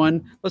PH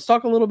one. Let's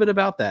talk a little bit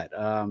about that.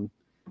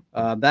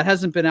 That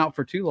hasn't been out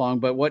for too long,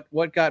 but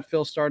what got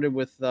Phil started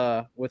with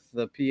the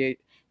PH,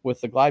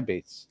 with the glide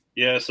baits?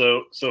 Yeah,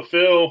 so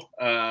Phil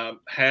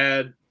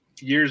had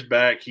years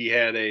back. He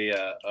had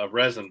a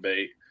resin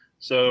bait.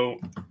 So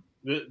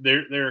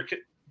there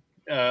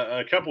are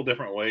a couple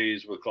different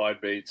ways with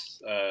glide baits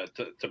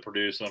to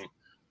produce them.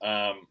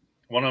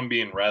 One of them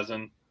being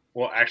resin.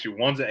 Well, actually,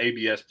 one's an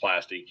ABS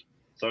plastic,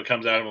 so it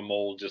comes out of a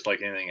mold just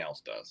like anything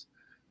else does.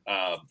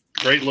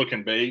 Great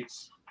looking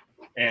baits,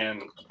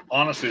 and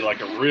honestly,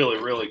 like a really,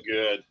 really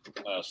good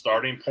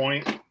starting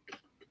point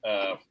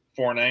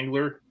for an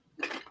angler.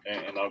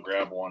 And I'll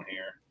grab one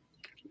here.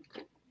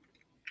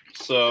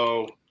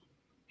 So,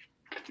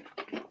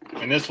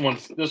 and this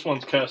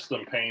one's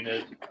custom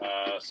painted,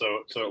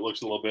 so it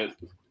looks a little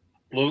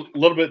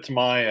bit to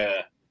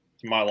my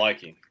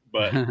liking.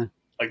 But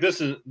like this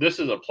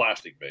is a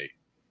plastic bait.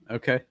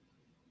 Okay.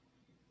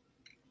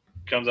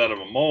 Comes out of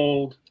a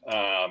mold.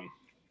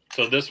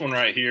 So this one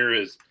right here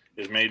is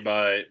made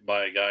by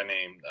a guy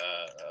named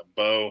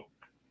Bo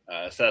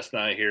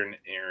Cessna here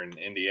in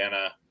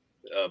Indiana.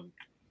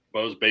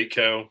 Bo's Bait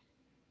Co.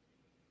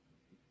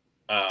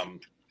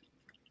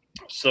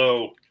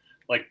 So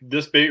like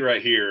this bait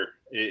right here,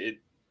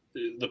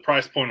 the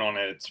price point on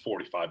it's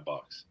 $45.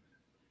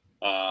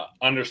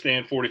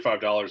 Understand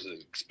 $45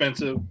 is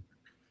expensive,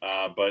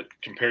 but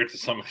compared to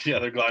some of the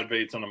other glide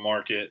baits on the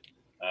market,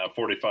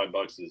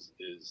 $45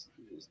 is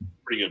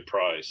pretty good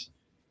price.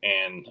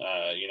 And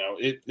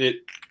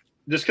it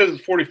just because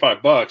it's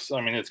 $45,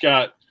 I mean it's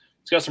got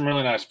some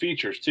really nice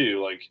features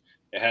too. Like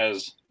it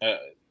has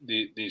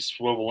these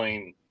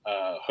swiveling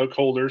hook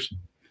holders,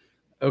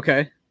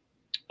 okay,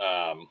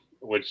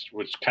 which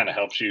kind of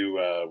helps you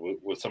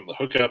with some of the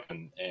hookup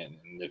and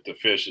if the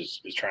fish is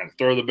trying to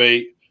throw the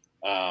bait,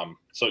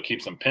 so it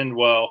keeps them pinned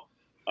well.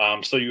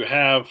 So you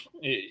have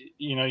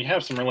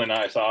some really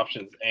nice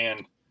options, and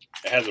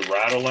it has a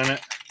rattle in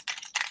it.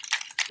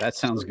 That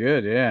sounds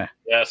good. Yeah.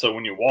 Yeah. So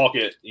when you walk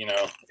it,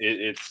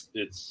 it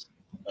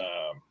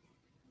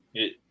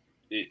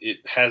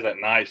has that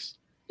nice.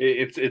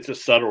 It's a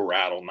subtle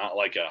rattle, not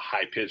like a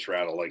high pitched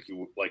rattle, like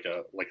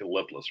a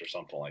lipless or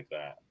something like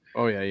that.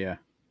 Oh yeah.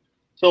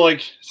 So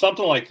like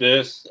something like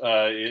this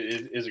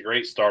is a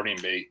great starting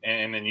bait.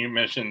 And then you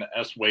mentioned the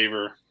S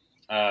Waver.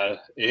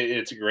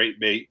 It's a great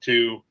bait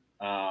too.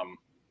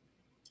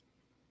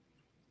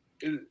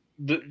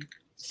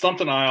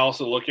 Something I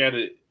also look at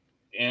it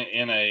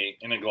in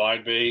a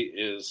glide bait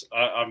is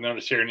I've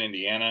noticed here in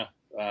Indiana,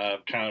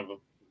 kind of a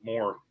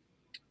more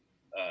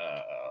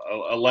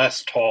a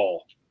less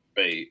tall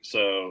bait.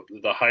 So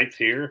the height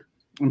here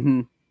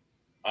Mm-hmm.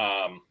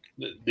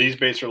 These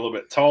baits are a little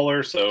bit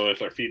taller, so if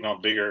they're feeding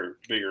on bigger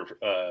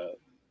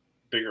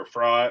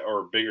fry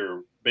or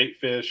bigger bait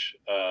fish,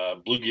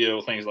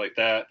 bluegill, things like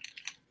that,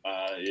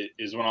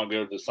 is when I'll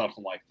go to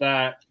something like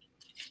that.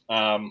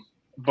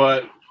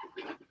 But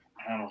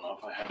I don't know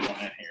if I have one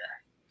in here.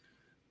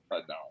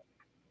 I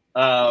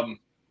don't.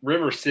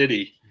 River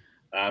City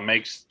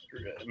makes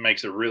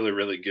a really,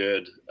 really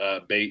good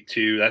bait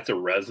too. That's a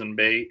resin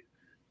bait.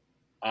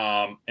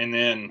 And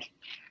then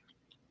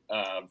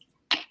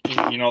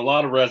a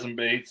lot of resin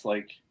baits,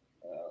 like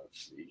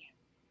let's see.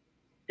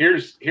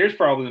 Here's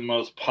probably the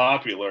most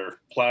popular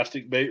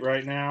plastic bait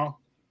right now,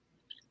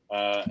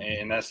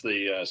 and that's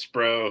the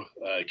Spro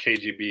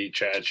KGB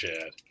Chad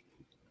Shad.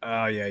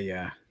 Oh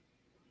yeah.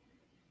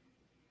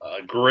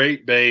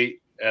 Great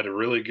bait at a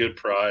really good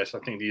price. I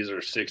think these are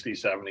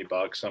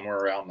 $60-$70, somewhere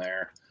around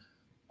there.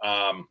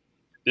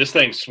 This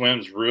thing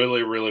swims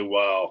really, really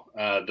well.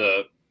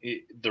 The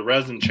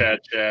resin Chad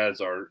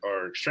Shads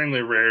are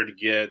extremely rare to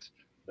get.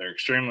 They're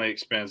extremely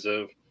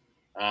expensive.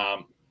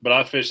 But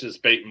I fished this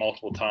bait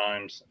multiple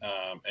times,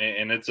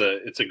 and it's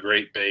a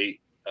great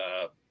bait.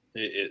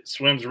 It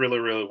swims really,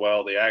 really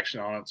well. The action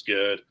on it's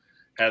good.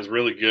 Has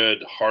really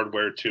good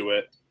hardware to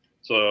it.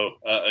 So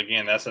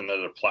again, that's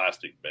another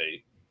plastic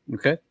bait.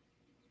 Okay.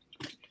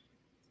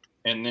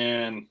 And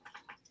then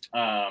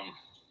I'll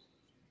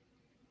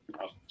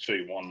show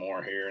you one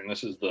more here, and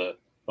this is the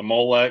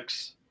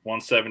Molex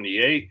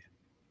 178.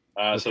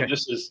 Okay. So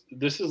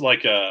this is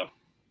like a,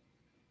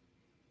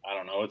 I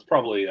don't know, it's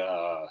probably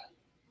I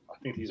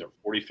think these are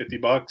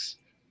 $40-$50.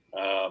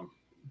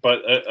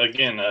 But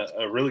again,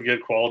 a really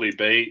good quality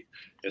bait.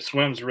 It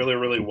swims really,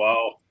 really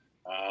well.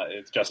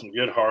 It's got some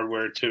good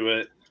hardware to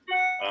it.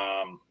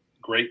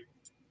 Great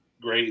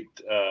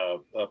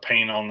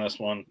paint on this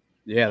one.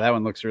 Yeah, that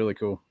one looks really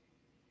cool.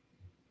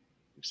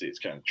 You see, it's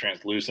kind of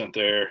translucent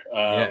there.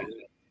 Yeah.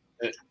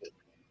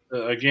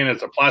 Again,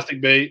 it's a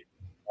plastic bait,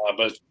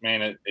 but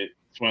man, it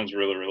swims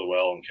really, really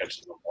well and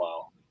catches them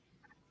well.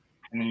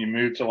 And then you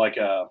move to like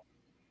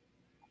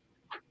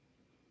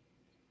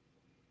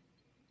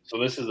so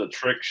this is a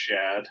trick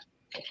shad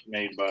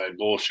made by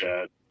Bull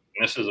Shad,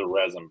 and this is a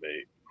resin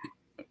bait.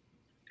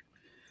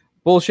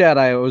 Bull shad,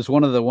 I was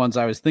one of the ones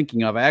I was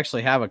thinking of. I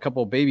actually have a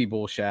couple baby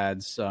bull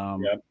shads.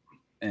 Yep.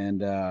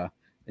 And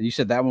you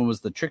said that one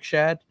was the trick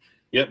shad?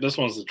 Yep, this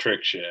one's the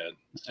trick shad.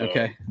 So,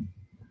 okay.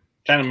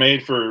 Kind of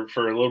made for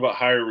a little bit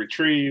higher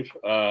retrieve.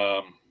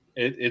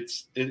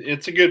 It's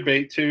a good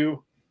bait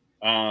too.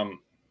 Problem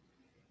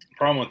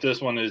with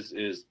this one is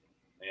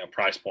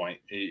price point.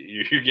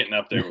 You're getting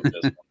up there with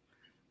this one.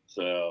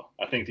 So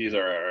I think these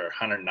are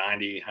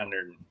 $190,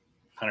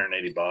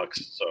 $180.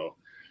 So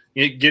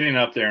getting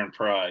up there in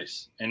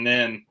price. And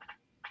then,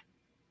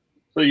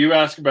 so you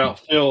asked about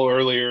Phil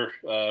earlier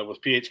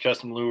with PH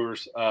Custom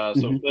Lures.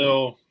 So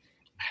Phil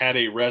had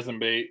a resin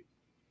bait,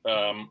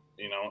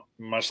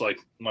 much like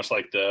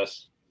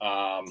this.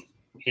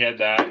 He had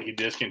that. He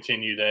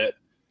discontinued it.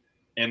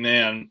 And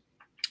then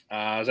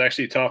I was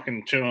actually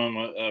talking to him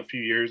a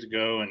few years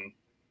ago, and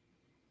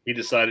he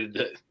decided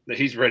that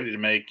he's ready to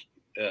make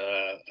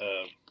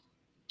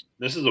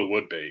this is a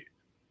wood bait.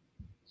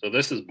 So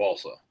this is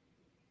balsa.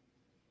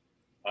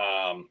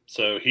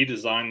 So he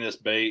designed this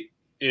bait.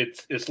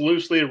 It's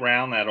loosely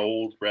around that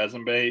old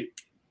resin bait,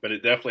 but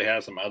it definitely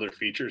has some other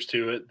features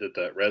to it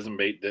that resin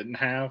bait didn't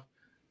have.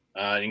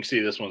 You can see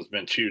this one's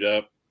been chewed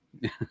up,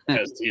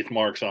 has teeth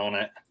marks on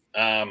it.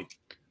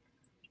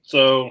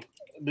 So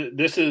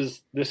this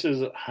is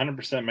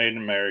 100% made in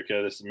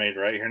America. This is made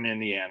right here in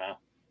Indiana.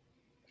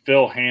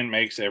 Phil hand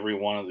makes every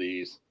one of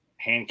these,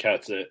 hand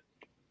cuts it,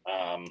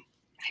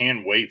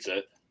 hand weights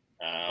it.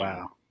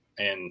 Wow.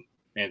 And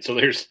so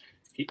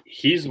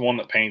he's the one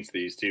that paints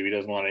these too. He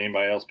doesn't let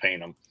anybody else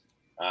paint them.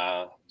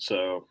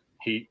 So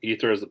he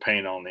throws the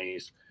paint on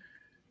these,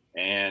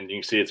 and you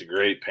can see it's a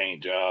great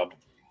paint job.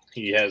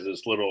 He has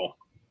his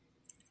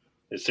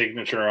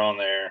signature on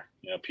there,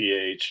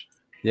 PH.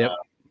 Yep.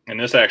 And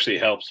this actually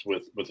helps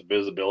with the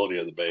visibility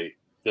of the bait.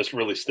 This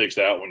really sticks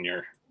out when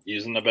you're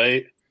using the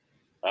bait.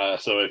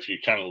 So if you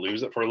kind of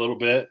lose it for a little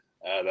bit,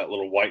 that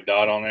little white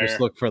dot on there. Just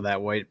look for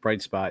that white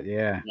bright spot.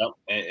 Yeah. Yep.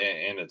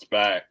 And it's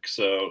back.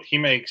 So he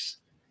makes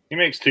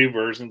two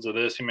versions of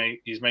this.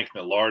 He's making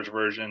a large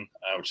version,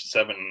 which is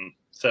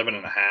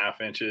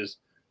 7.5 inches,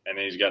 and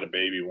then he's got a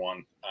baby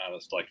one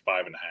that's like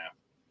 5.5.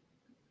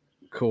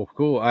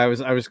 Cool. I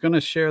was going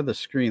to share the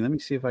screen. Let me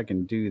see if I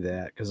can do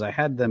that, because I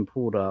had them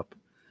pulled up,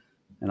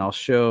 and I'll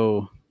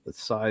show the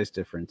size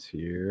difference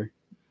here.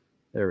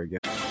 There we go.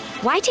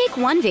 Why take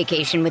one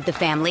vacation with the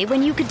family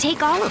when you could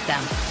take all of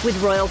them? With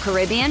Royal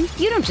Caribbean,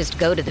 you don't just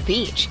go to the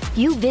beach.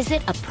 You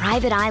visit a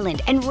private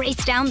island and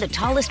race down the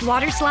tallest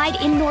water slide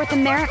in North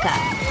America.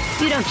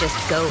 You don't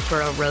just go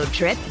for a road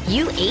trip.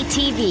 You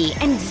ATV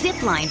and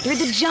zip line through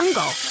the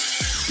jungle.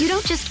 You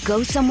don't just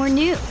go somewhere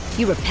new.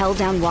 You rappel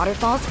down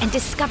waterfalls and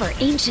discover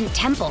ancient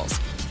temples.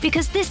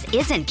 Because this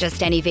isn't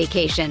just any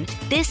vacation.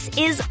 This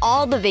is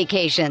all the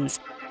vacations.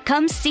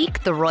 Come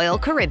seek the Royal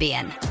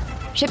Caribbean.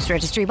 Ships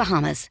Registry,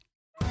 Bahamas.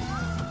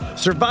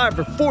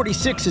 Survivor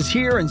 46 is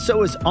here, and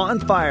so is On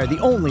Fire, the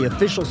only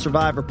official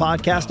Survivor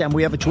podcast, and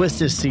we have a twist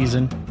this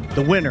season.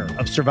 The winner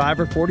of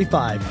Survivor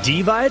 45,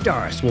 Dee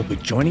Valladares, will be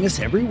joining us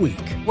every week.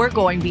 We're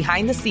going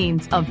behind the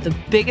scenes of the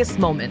biggest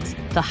moments,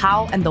 the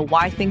how and the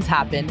why things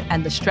happen,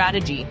 and the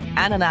strategy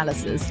and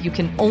analysis you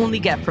can only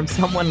get from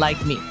someone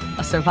like me,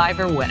 a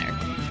Survivor winner.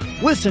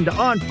 Listen to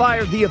On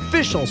Fire, the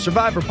official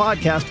Survivor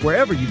podcast,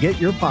 wherever you get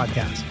your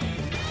podcast.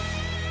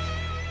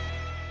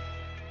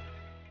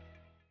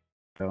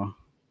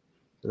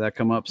 Did that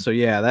come up? So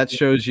yeah, that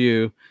shows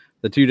you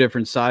the two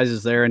different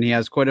sizes there, and he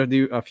has quite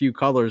a few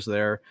colors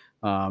there.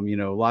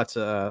 Lots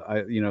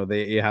of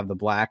they have the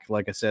black.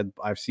 Like I said,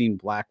 I've seen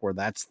black where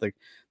that's the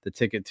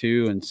ticket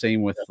too, and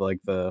same with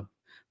like the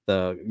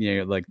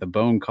like the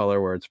bone color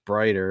where it's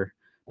brighter.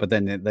 But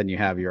then you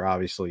have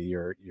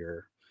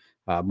your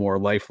more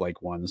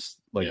lifelike ones,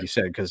 like you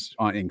said, because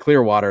in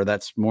clear water,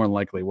 that's more than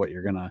likely what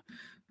you're gonna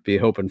be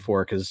hoping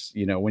for. Because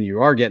when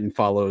you are getting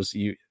follows,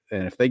 and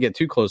if they get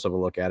too close of a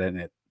look at it, and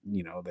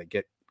they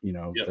get,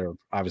 they're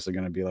obviously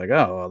going to be like,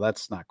 oh, well,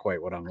 that's not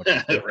quite what I'm looking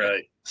for.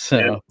 Right.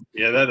 So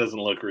yeah, that doesn't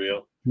look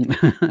real.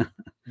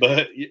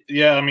 But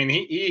yeah, I mean,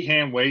 he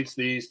hand weights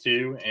these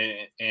too,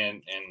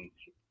 and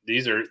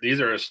these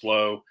are a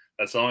slow.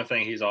 That's the only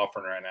thing he's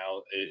offering right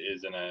now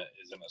is in a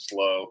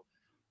slow.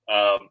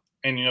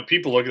 And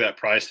people look at that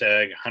price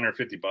tag,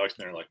 $150, and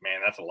they're like, man,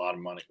 that's a lot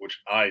of money. Which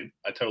I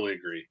totally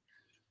agree.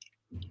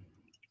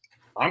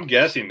 I'm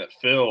guessing that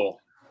Phil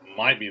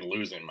might be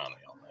losing money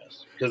on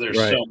this because there's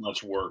so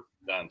much work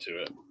done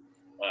to it.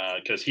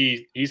 Because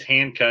he's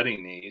hand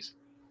cutting these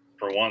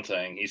for one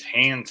thing. He's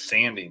hand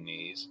sanding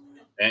these,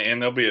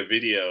 and there'll be a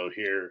video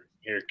here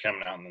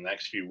coming out in the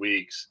next few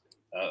weeks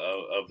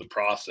of the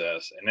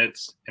process. And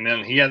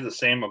then he has the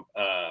same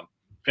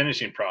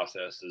finishing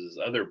process as his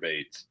other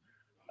baits.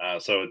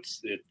 So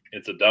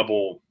it's a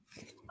double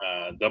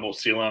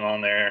sealant on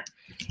there.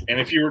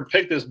 And if you were to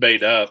pick this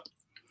bait up,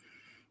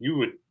 you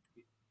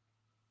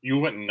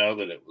wouldn't know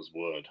that it was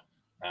wood,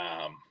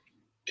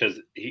 because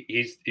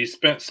he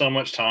spent so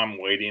much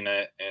time weighting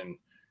it, and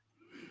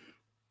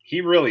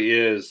he really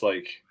is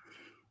like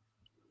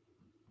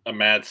a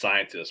mad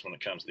scientist when it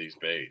comes to these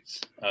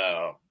baits.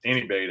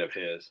 Any bait of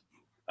his,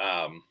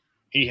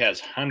 he has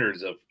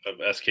hundreds of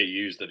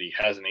SKUs that he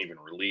hasn't even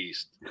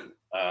released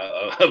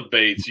of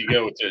baits. You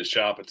go to his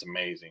shop, it's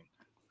amazing.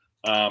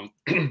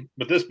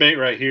 But this bait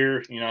right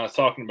here, I was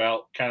talking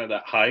about kind of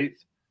that height.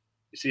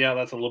 You see how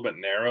that's a little bit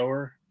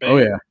narrower? Bait? Oh,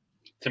 yeah.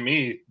 To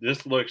me,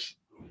 this looks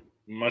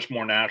much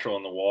more natural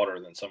in the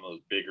water than some of those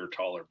bigger,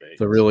 taller baits.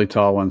 The really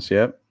tall ones,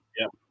 yep.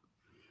 Yep.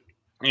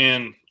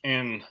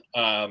 And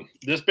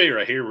this bait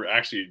right here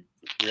actually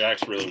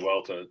reacts really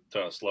well to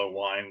a slow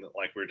wind,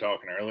 like we were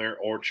talking earlier,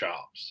 or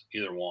chops,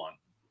 either one.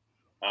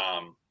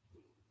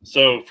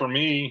 So for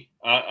me,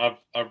 I've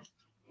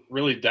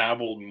really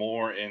dabbled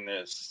more in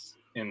this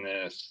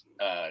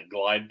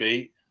glide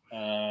bait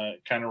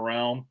kind of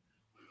realm.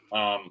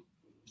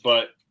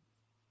 But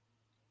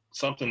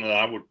something that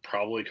I would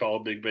probably call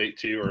a big bait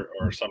too,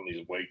 or some of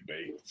these wake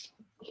baits.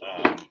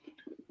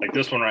 Like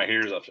this one right here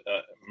is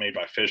made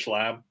by Fish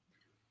Lab.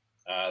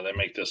 They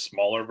make this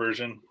smaller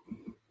version.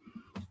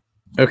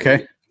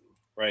 Okay.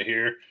 Right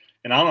here.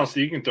 And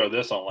honestly, you can throw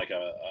this on like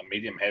a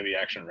medium heavy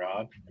action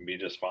rod and be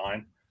just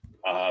fine.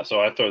 So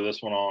I throw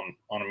this one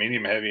on a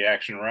medium heavy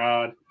action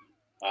rod,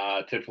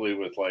 typically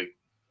with like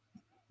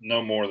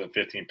no more than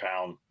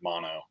 15-pound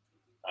mono.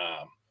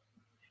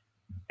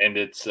 And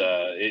it's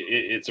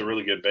a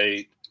really good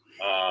bait.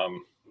 I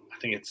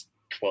think it's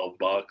 $12,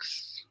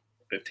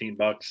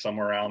 $15,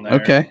 somewhere around there.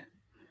 Okay.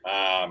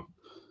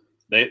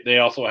 They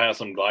also have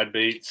some glide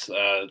baits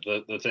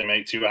that they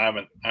make too. I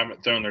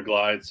haven't thrown their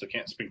glides, so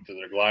can't speak to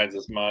their glides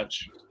as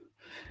much.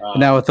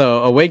 Now with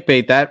a wake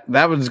bait, that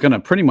one's going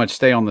to pretty much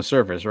stay on the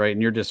surface, right?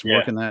 And you're just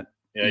working that.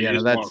 Yeah, you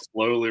just want to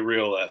slowly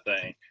reel that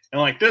thing. And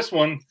like this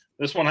one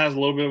has a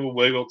little bit of a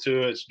wiggle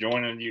to it. It's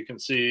jointed, you can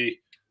see.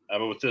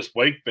 But with this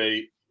wake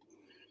bait,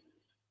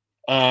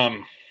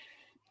 the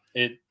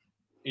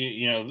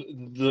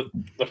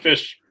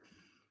fish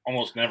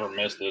almost never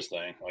miss this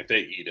thing. Like they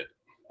eat it.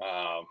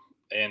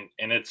 And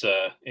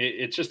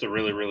it's just a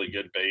really, really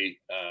good bait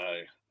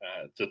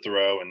to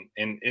throw, and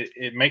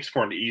it makes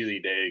for an easy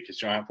day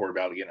because you don't have to worry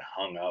about getting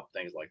hung up,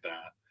 things like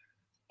that.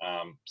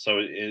 So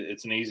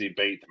it's an easy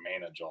bait to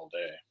manage all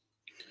day.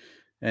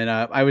 And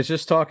I was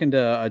just talking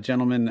to a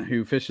gentleman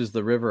who fishes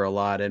the river a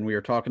lot, and we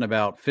were talking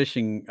about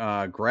fishing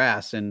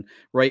grass. And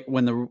right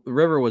when the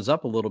river was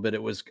up a little bit,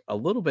 it was a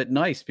little bit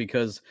nice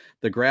because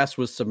the grass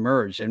was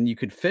submerged, and you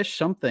could fish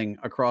something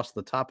across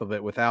the top of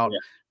it without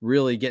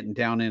really getting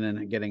down in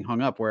and getting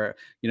hung up. Where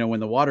when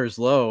the water's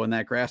low and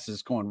that grass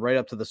is going right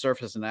up to the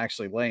surface and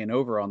actually laying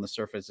over on the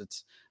surface,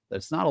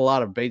 there's not a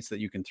lot of baits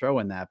that you can throw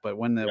in that. But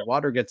when the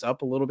water gets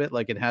up a little bit,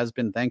 like it has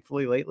been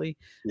thankfully lately,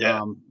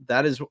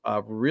 that is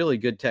a really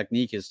good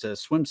technique, is to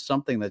swim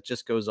something that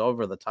just goes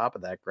over the top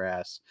of that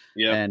grass.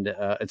 Yeah. And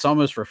it's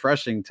almost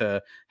refreshing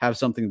to have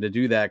something to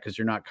do that, because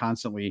you're not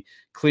constantly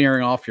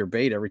clearing off your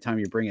bait every time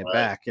you bring it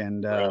back.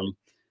 And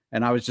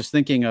And I was just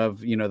thinking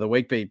of, you know, the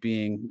wake bait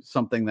being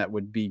something that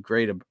would be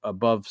great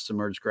above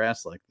submerged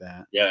grass like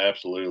that. Yeah,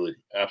 absolutely.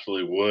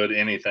 Absolutely would.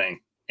 Anything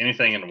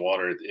in the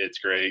water, it's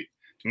great.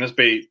 And this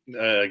bait,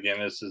 again,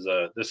 this is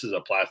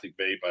a plastic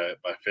bait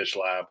by Fish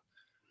Lab.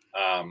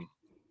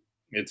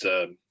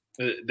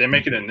 They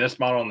make it in this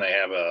model, and they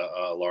have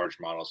a large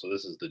model. So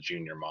this is the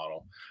junior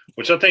model,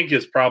 which I think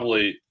is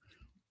probably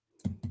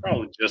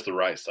just the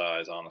right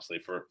size, honestly,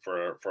 for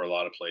a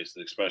lot of places,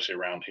 especially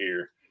around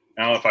here.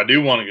 Now, if I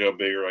do want to go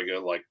bigger, I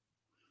go like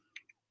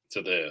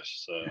to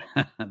this.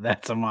 So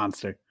That's a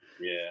monster.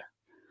 yeah,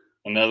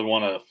 another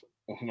one of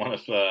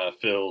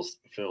Phil's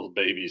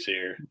babies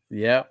here.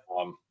 Yeah.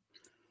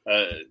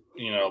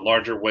 You know,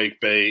 larger wake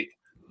bait.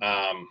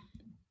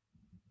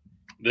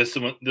 This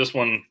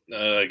one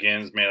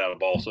again is made out of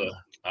balsa.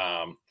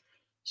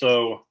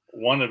 So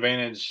one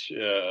advantage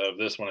of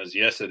this one is,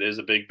 yes, it is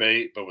a big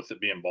bait, but with it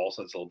being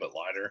balsa, it's a little bit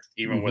lighter,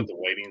 even with the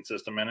weighting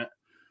system in it.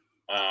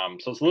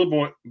 So it's a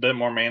little bit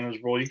more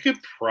manageable. You could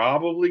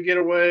probably get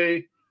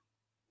away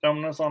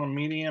throwing this on a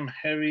medium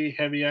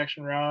heavy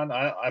action rod.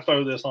 I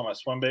throw this on my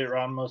swim bait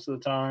rod most of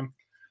the time,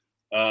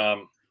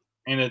 and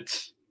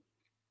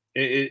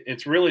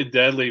it's really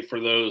deadly for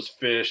those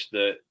fish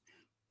that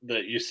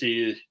you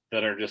see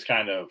that are just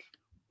kind of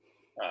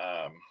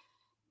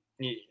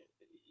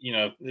you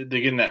know,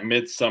 they get in that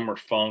midsummer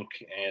funk,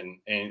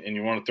 and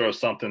you want to throw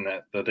something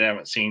that they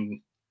haven't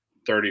seen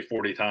 30,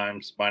 40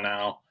 times by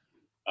now.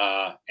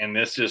 And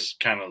this just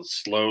kind of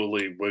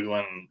slowly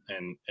wiggling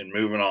and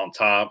moving on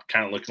top,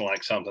 kind of looking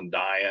like something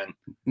dying.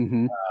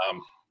 Mm-hmm.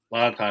 A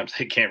lot of times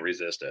they can't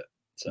resist it.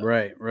 So.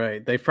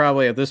 Right. They've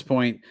probably at this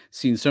point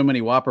seen so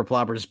many whopper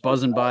ploppers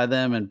buzzing by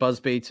them and buzz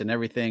baits and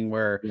everything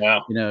where,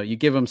 you know, you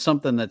give them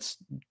something that's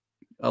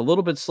a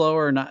little bit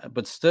slower,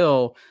 but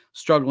still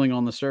struggling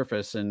on the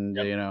surface. And,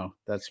 you know,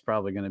 that's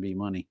probably going to be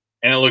money.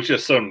 And it looks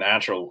just so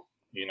natural,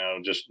 you know,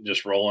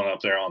 just rolling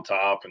up there on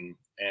top, and,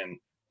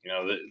 you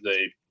know,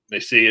 they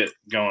see it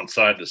going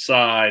side to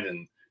side,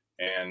 and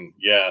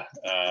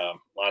a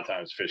lot of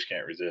times fish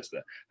can't resist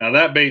it. Now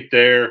that bait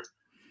there,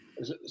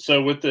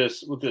 so with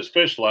this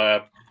Fish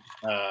Lab,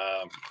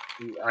 I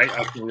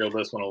can reel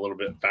this one a little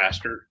bit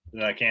faster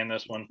than I can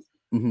this one.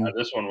 Mm-hmm.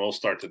 This one will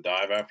start to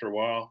dive after a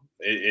while.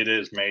 It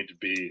is made to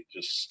be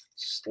just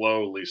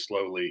slowly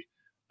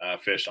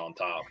fish on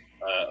top,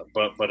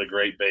 but a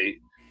great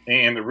bait,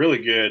 and a really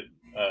good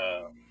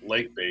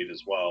lake bait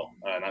as well.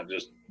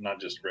 Not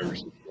just river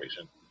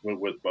situation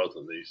with both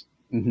of these.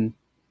 Mm-hmm.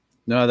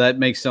 No, that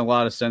makes a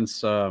lot of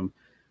sense.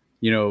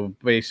 You know,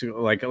 basically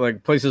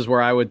like places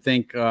where I would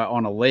think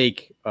on a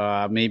lake,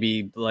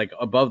 maybe like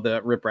above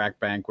the riprap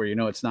bank where, you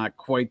know, it's not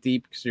quite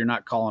deep because you're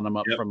not calling them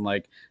up from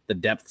like the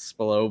depths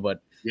below.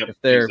 But if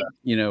they're,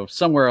 you know,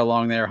 somewhere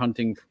along there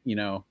hunting, you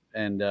know,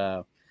 and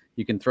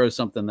you can throw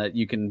something that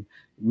you can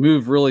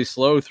move really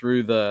slow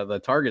through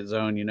the target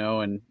zone, you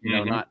know, and, you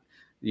know, not,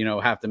 you know,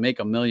 have to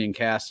make a million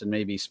casts and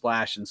maybe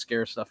splash and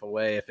scare stuff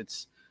away. If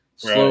it's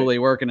slowly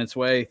working its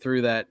way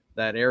through that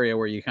area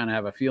where you kind of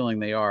have a feeling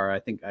they are, I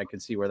think I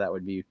could see where that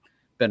would be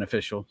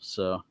beneficial.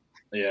 So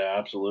yeah,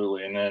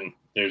 absolutely. And then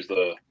there's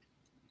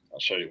I'll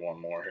show you one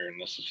more here, and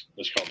this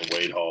is called the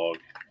Wade Hog,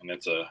 and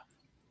it's a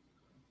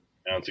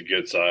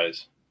good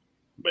size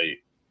bait.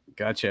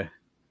 Gotcha.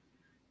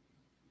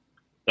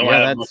 Don't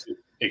have much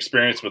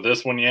experience with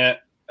this one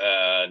yet.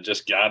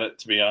 Just got it,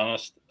 to be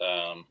honest.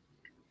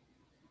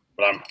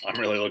 But I'm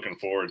really looking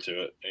forward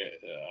to it.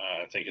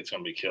 I think it's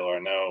going to be killer. I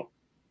know.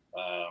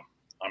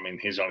 I mean,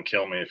 he's going to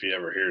kill me if he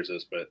ever hears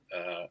this, but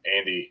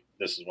Andy,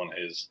 this is one of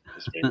his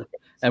favorite.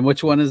 And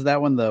which one is that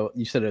one, though?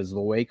 You said it was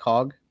the Wake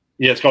Hog?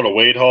 Yeah, it's called a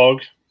Wade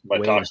Hog by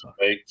Toxic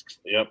Baits.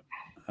 Yep.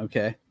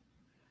 Okay.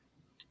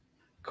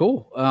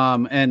 Cool.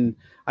 And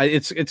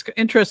it's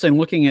interesting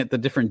looking at the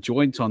different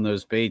joints on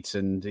those baits,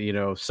 and, you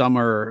know, some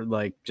are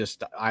like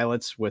just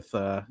eyelets with,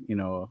 you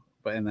know,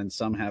 and then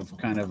some have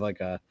kind of like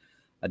a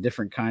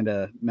different kind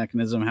of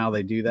mechanism how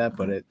they do that,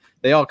 but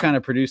they all kind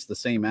of produce the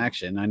same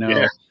action. I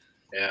know.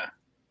 Yeah.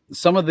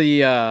 Some of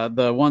the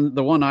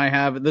one I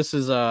have, this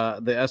is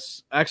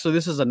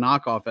this is a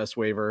knockoff S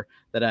Waver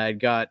that I had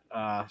got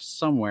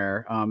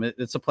somewhere.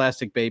 It's a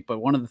plastic bait, but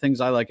one of the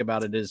things I like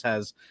about it is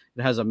it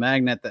has a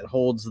magnet that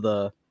holds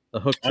the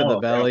hook to the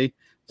belly,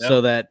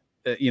 so that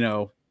you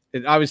know,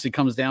 it obviously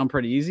comes down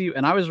pretty easy.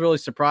 And I was really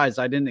surprised.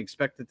 I didn't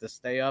expect it to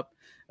stay up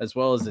as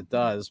well as it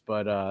does,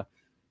 but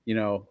you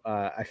know,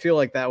 I feel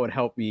like that would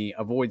help me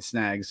avoid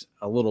snags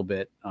a little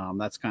bit.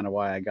 That's kind of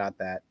why I got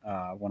that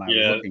when I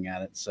was looking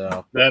at it.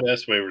 So that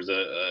S Waver is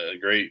a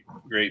great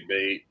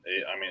bait.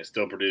 I mean, it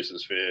still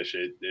produces fish.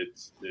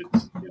 It's a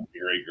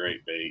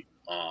great bait.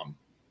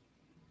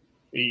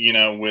 You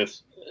know, with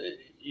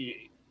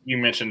you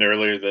mentioned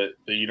earlier that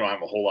you don't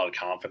have a whole lot of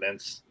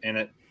confidence in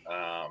it.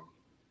 I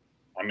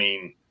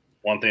mean,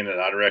 one thing that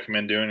I'd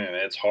recommend doing, and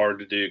it's hard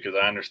to do because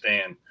I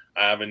understand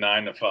I have a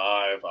 9 to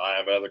 5. I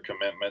have other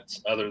commitments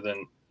other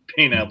than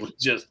being able to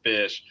just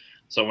fish.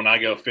 So when I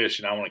go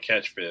fishing, I want to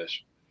catch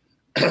fish.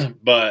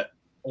 But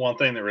one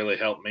thing that really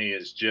helped me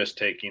is just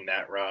taking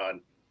that rod,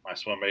 my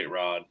swim bait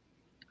rod,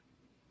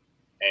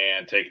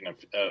 and taking a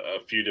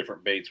few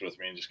different baits with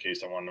me in just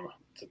case I wanted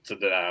to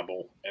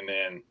dabble, and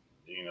then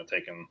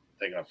taking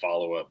a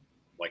follow up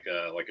like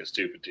a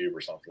stupid tube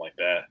or something like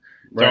that,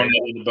 throwing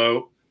it in the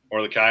boat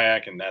or the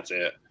kayak, and that's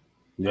it.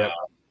 Yeah.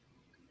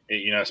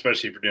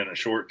 Especially if you're doing a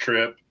short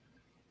trip.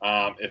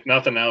 If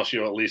nothing else,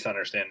 you'll at least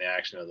understand the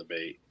action of the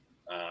bait.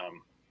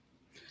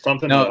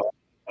 Something that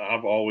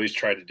I've always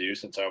tried to do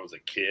since I was a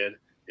kid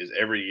is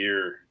every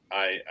year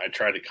I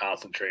try to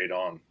concentrate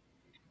on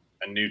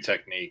a new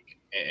technique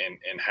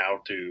and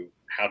how to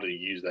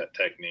use that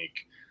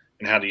technique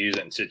and how to use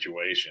it in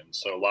situations.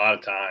 So a lot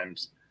of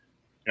times,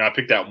 I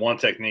pick that one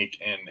technique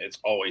and it's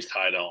always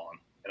tied on,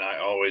 and I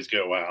always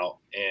go out,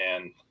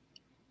 and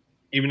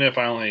even if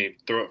I only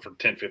throw it for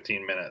 10,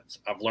 15 minutes,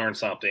 I've learned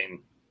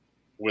something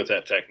with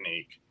that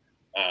technique.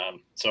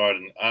 So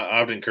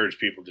I would encourage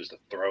people just to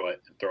throw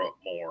it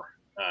more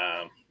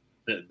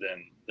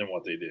than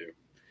what they do.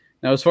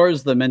 Now, as far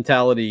as the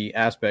mentality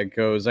aspect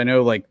goes, I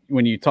know like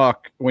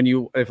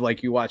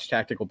if you watch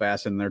Tactical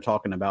Bass and they're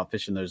talking about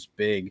fishing those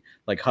big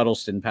like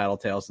Huddleston paddle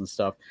tails and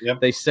stuff,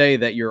 they say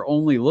that you're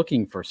only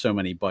looking for so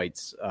many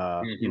bites,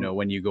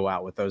 when you go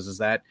out with those. Is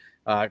that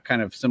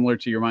kind of similar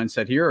to your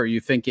mindset here? Or are you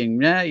thinking,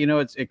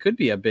 it could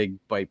be a big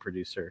bite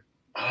producer?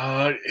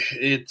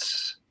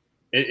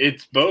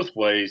 It's both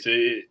ways.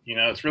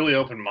 It's really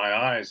opened my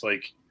eyes.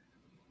 Like,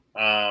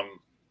 I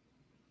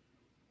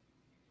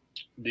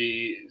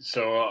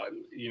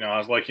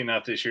was lucky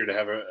enough this year to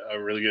have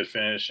a really good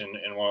finish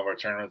in one of our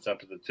tournaments up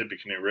at the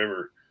Tippecanoe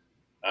River.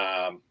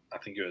 I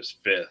think it was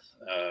 5th,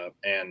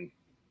 and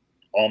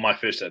all my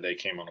fish that day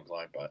came on a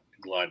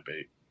glide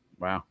bait.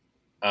 Wow.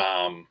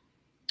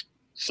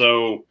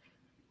 So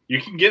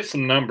you can get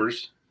some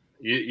numbers.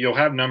 You'll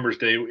have numbers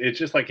day. It's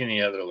just like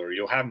any other lure.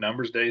 You'll have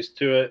numbers days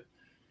to it.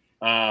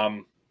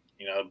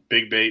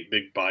 Big bait,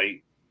 big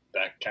bite,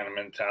 that kind of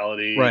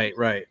mentality. Right.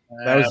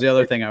 That was the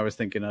other thing I was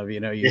thinking of.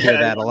 You hear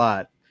that a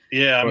lot.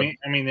 Yeah.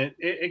 I mean,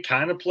 it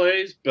kind of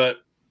plays, but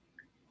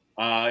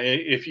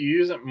if you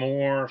use it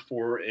more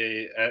for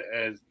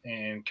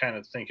and kind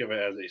of think of it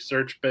as a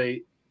search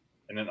bait,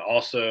 and then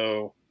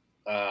also,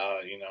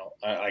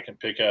 I can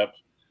pick up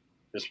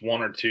just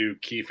one or two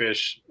key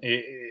fish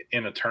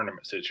in a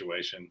tournament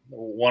situation,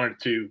 one or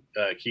two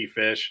key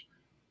fish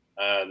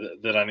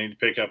that I need to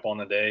pick up on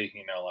the day.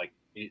 Like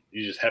you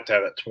just have to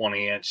have that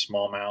 20-inch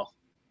smallmouth.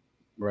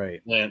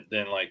 Right. Then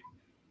like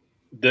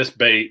this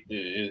bait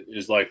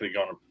is likely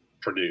going to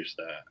produce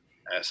that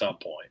at some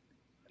point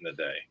in the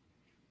day.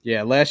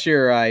 Yeah. Last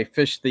year I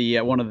fished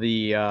one of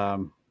the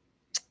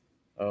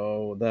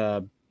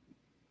the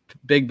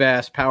Big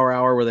Bass Power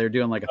Hour where they're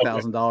doing like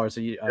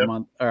 $1,000 a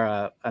month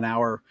or an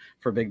hour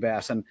for big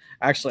bass. And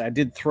actually I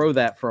did throw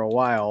that for a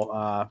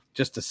while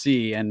just to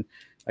see. And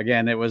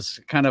again, it was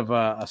kind of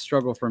a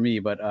struggle for me,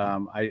 but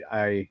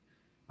I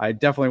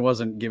definitely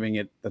wasn't giving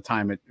it the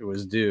time it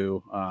was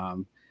due.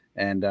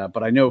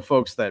 But I know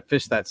folks that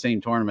fished that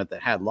same tournament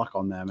that had luck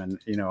on them and,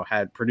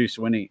 had produced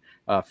winning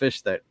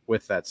fish that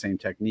with that same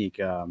technique.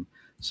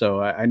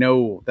 So I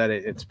know that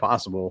it's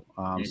possible.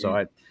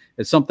 So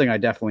it's something I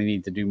definitely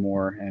need to do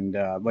more.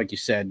 And like you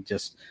said,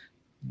 just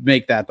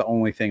make that the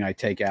only thing I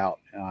take out.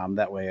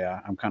 That way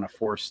I'm kind of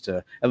forced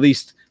to at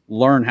least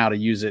learn how to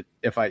use it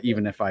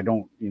even if I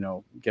don't,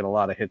 get a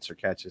lot of hits or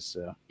catches.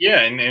 So.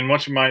 Yeah. And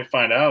what you might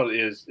find out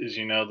is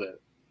that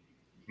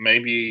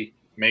maybe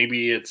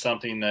it's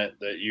something that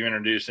you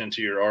introduce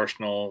into your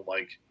arsenal,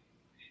 like,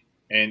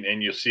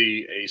 and you'll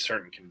see a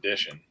certain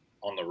condition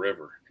on the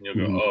river and you'll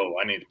go, oh,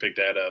 I need to pick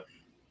that up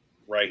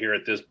right here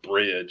at this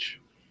bridge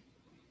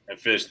and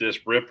fish this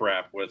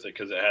riprap with it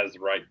because it has the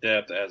right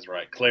depth, it has the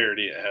right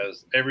clarity, it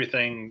has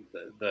everything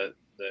that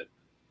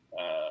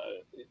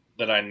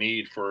I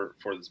need for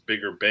this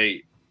bigger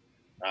bait.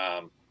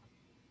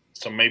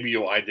 So maybe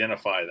you'll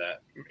identify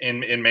that,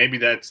 and maybe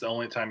that's the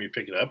only time you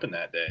pick it up in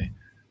that day.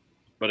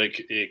 But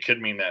it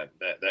could mean that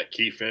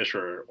key fish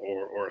or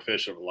a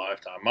fish of a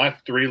lifetime. My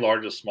 3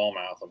 largest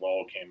smallmouth of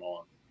all came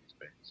on these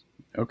baits.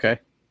 Okay,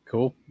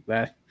 cool.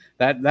 That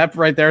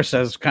right there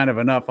says kind of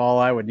enough. All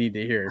I would need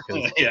to hear.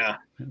 Yeah.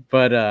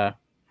 But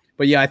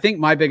yeah, I think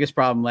my biggest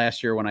problem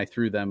last year when I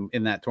threw them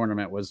in that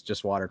tournament was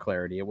just water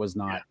clarity. It was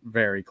not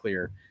very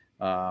clear.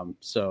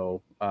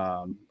 So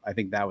I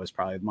think that was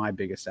probably my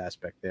biggest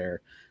aspect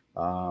there.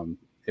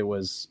 It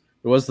was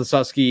the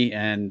Susky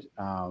and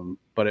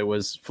but it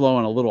was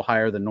flowing a little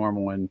higher than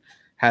normal and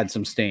had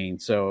some stain.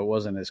 So it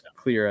wasn't as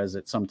clear as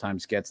it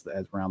sometimes gets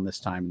around this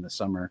time in the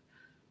summer.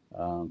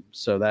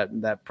 So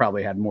that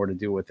probably had more to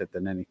do with it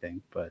than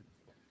anything, but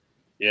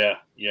yeah,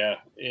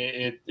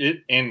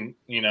 it and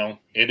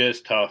it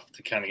is tough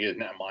to kind of get in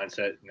that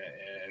mindset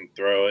and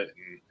throw it.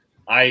 And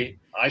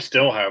I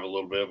still have a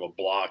little bit of a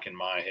block in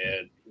my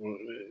head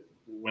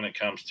when it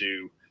comes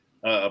to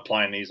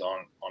applying these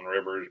on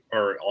rivers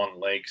or on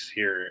lakes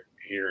here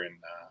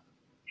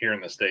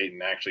in the state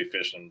and actually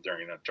fishing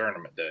during a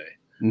tournament day.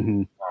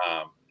 Mm-hmm.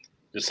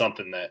 Just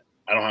something that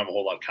I don't have a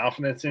whole lot of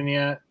confidence in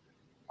yet.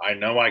 I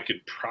know I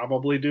could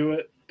probably do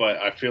it, but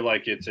I feel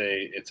like it's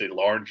a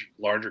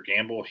larger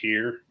gamble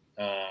here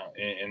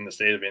in the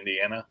state of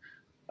Indiana.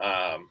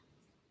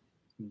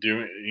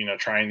 doing,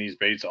 trying these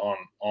baits on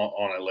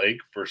a lake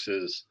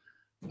versus,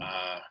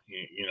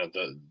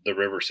 the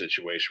river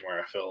situation,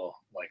 where I feel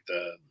like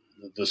the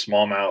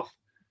smallmouth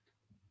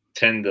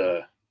tend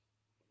to,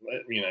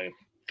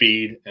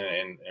 feed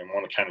and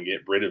want to kind of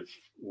get rid of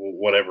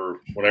whatever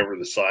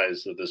the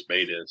size of this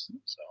bait is.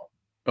 So.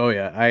 Oh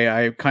yeah,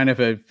 I kind of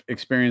have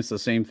experienced the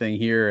same thing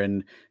here,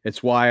 and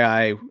it's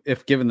why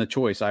if given the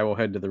choice, I will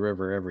head to the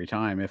river every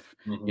time if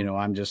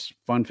I'm just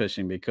fun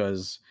fishing,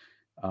 because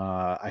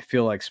I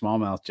feel like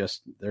smallmouth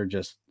they're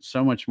just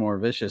so much more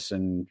vicious,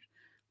 and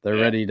they're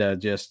ready to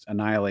just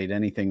annihilate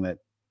anything that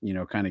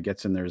kind of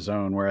gets in their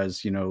zone.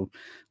 Whereas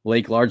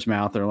lake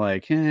largemouth are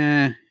like,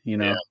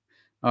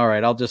 all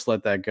right, I'll just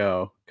let that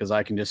go because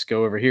I can just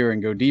go over here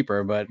and go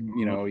deeper. But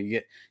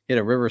you hit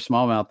a river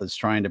smallmouth that's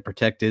trying to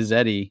protect his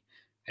eddy.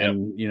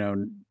 And,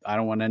 I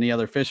don't want any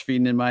other fish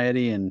feeding in my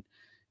eddy, and,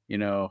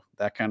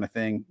 that kind of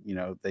thing.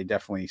 They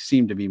definitely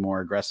seem to be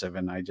more aggressive,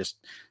 and I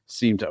just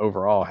seem to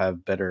overall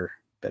have better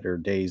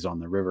days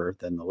on the river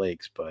than the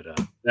lakes. But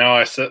now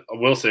I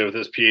will say with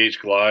this PH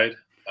glide,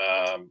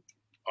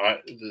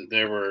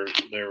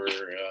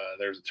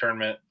 there's a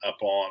tournament up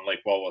on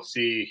Lake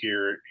Wawasee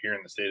here in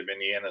the state of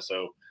Indiana.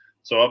 So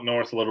up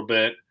north a little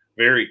bit,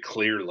 very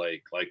clear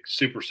lake, like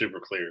super, super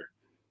clear.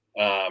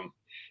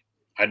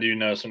 I do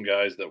know some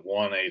guys that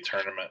won a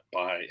tournament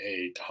by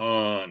a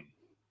ton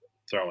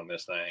throwing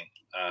this thing.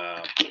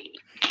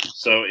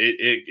 So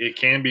it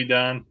can be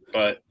done,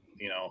 but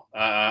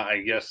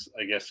I guess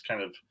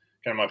kind of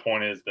my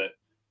point is that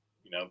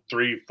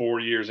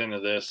 3-4 years into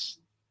this,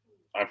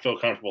 I feel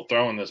comfortable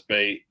throwing this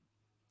bait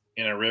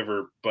in a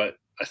river, but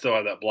I still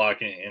have that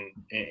block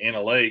in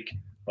a lake.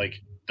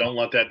 Like, don't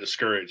let that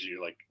discourage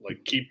you. Like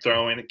keep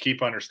throwing it,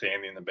 keep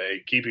understanding the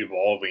bait, keep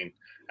evolving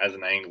as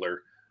an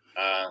angler,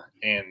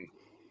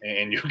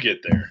 and you'll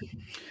get there.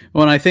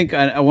 Well, and I think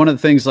one of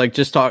the things, like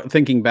just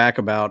thinking back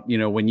about,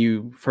 when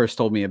you first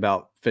told me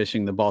about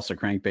fishing the balsa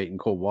crankbait in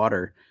cold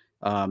water,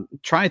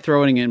 try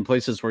throwing it in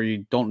places where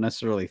you don't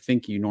necessarily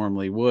think you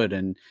normally would.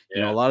 And,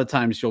 a lot of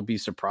times you'll be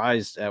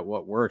surprised at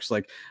what works.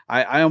 Like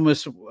I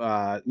almost,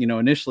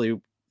 initially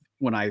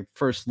when I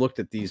first looked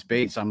at these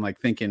baits, I'm like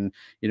thinking,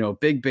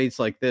 big baits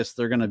like this,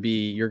 you're going to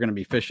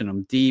be fishing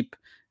them deep.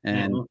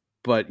 And,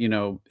 but,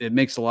 it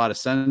makes a lot of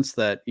sense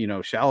that,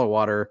 shallow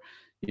water,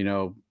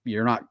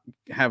 you're not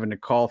having to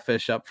call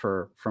fish up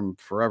from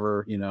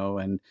forever,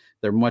 and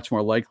they're much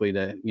more likely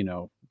to,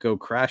 go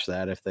crash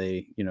that if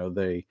they,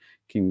 they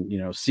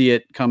can, see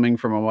it coming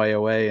from a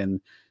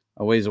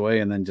ways away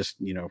and then just,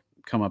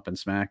 come up and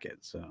smack it.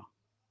 So.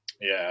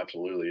 Yeah,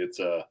 absolutely. It's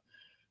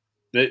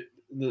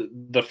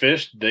the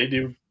fish, they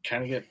do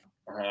kind of get,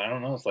 I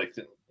don't know. It's like,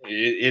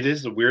 it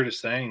is the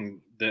weirdest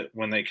thing that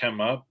when they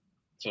come up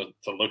to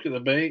look at the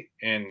bait,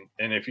 and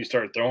if you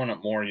start throwing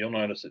it more, you'll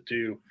notice it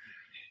too.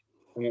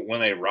 When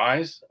they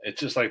rise, it's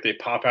just like they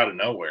pop out of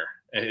nowhere.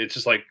 It's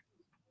just like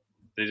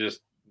they just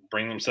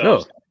bring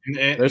themselves.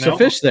 There's a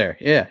fish there.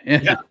 Yeah.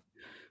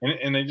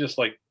 And they just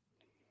like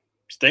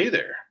stay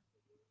there,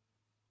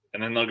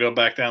 and then they'll go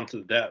back down to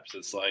the depths.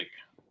 It's like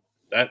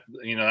that,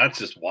 that's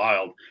just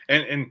wild.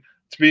 And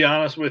to be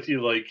honest with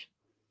you, like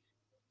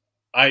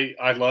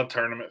I love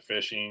tournament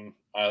fishing.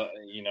 I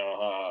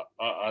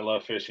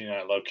love fishing.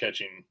 I love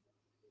catching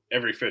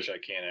every fish I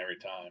can every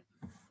time.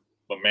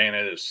 But man,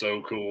 it is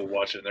so cool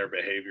watching their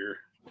behavior.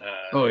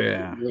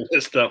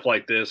 Stuff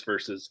like this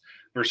versus,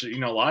 a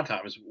lot of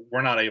times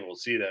we're not able to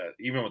see that.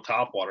 Even with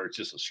top water, it's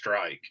just a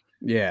strike.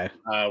 Yeah.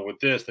 With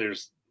this,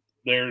 there's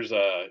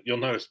you'll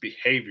notice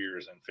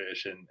behaviors in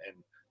fish, and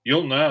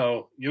you'll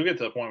get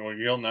to the point where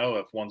you'll know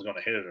if one's going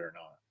to hit it or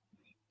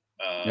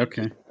not.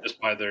 Okay.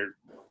 Just by their,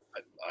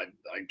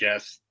 I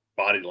guess,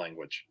 body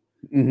language,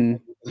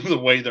 mm-hmm. the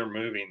way they're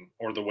moving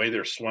or the way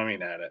they're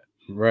swimming at it.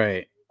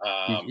 Right.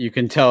 You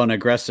can tell an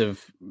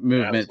aggressive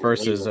movement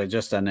absolutely. versus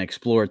just an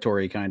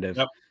exploratory kind of.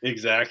 Yep,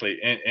 exactly.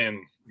 And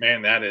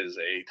man, that is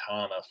a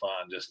ton of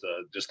fun just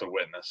to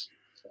witness.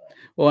 So.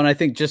 Well, and I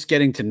think just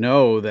getting to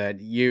know that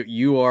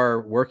you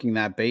are working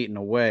that bait in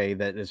a way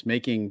that is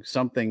making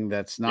something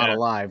that's not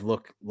alive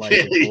look like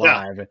it's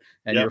alive,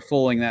 and you're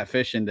fooling that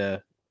fish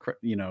into,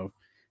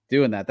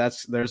 doing that.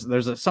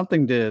 There's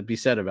something to be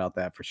said about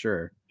that for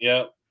sure.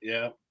 Yeah.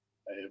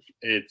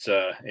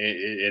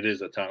 It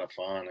is a ton of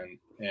fun,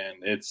 and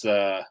it's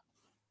man,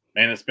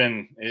 it's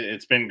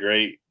been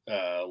great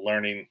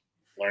learning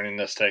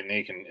this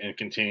technique and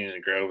continuing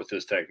to grow with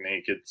this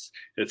technique.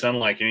 It's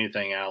unlike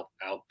anything out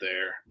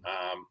there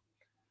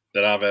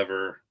that I've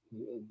ever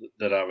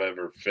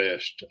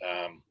fished.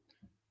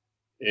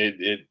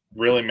 It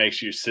really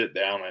makes you sit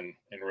down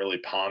and really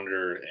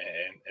ponder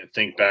and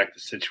think back to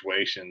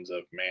situations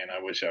of, man, I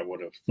wish I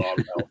would have thought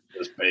about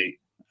this bait.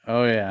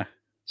 Oh yeah.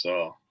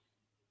 So.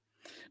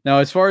 Now,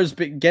 as far as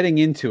getting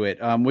into it,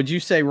 would you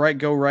say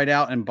go right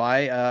out and buy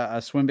a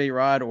swim bait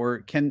rod, or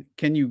can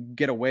you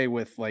get away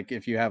with, like,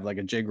 if you have like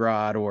a jig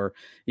rod, or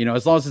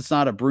as long as it's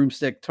not a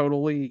broomstick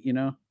totally,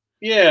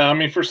 Yeah, I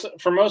mean, for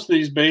most of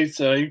these baits,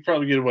 you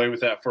probably get away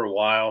with that for a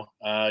while.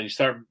 You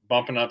start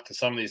bumping up to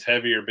some of these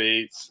heavier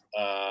baits,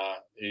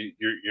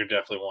 you're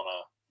definitely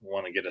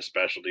want to get a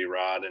specialty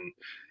rod,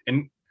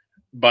 and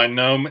by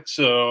no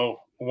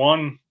so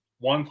one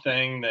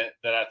thing that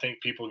I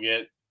think people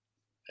get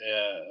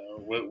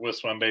with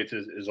swim baits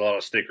is a lot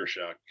of sticker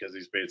shock, because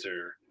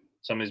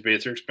some of these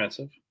baits are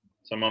expensive,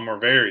 some of them are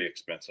very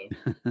expensive,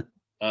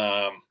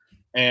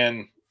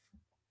 and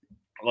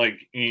like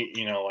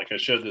like I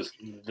showed this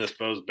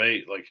Bose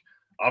bait, like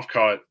I've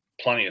caught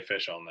plenty of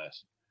fish on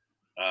this.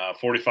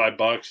 $45,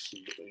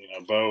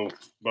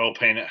 bow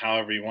paint it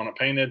however you want it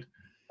painted,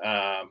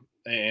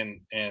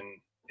 and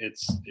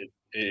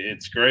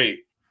it's great.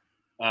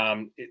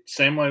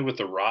 Same way with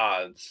the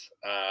rods.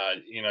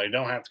 You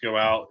don't have to go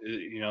out.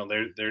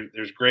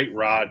 There's great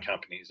rod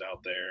companies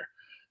out there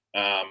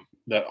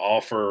that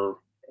offer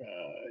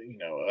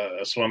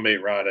a swim bait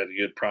rod at a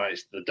good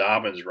price. The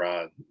Dobbins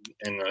rod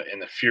in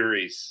the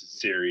Fury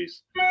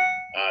series,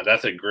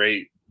 that's a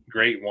great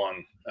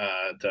one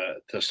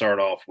to start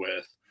off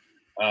with.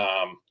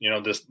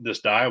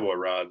 This Daiwa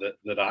rod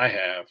that I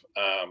have,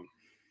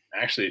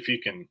 actually, if you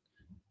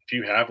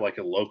have like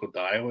a local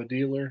Daiwa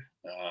dealer,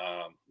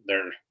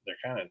 they're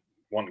kind of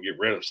wanting to get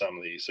rid of some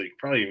of these, so you can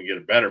probably even get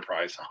a better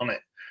price on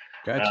it.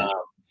 Gotcha.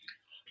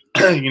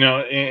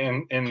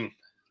 And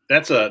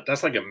that's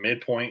like a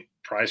midpoint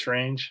price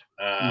range.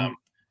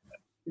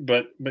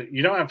 But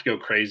you don't have to go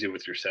crazy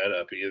with your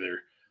setup either.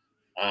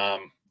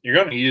 You're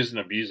going to use and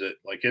abuse it.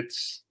 Like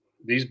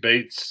these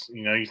baits,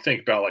 you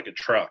think about like a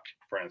truck,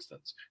 for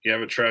instance. You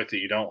have a truck that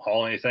you don't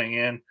haul anything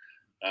in,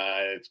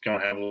 it's going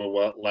to have a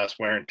little less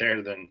wear and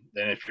tear than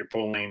if you're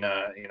pulling,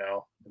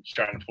 just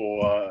trying to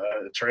pull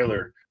a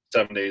trailer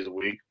 7 days a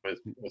week with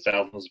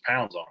thousands of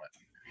pounds on it.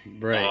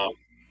 Right.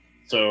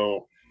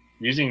 So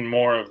using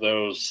more of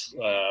those,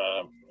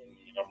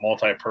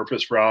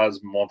 multi-purpose rods,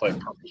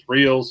 multi-purpose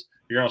reels,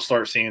 you're going to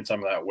start seeing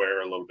some of that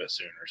wear a little bit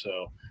sooner.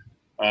 So,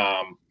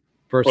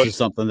 versus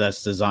something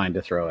that's designed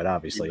to throw it,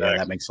 obviously. Exactly.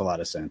 Yeah, that makes a lot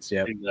of sense.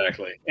 Yeah,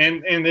 exactly.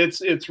 And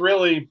it's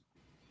really,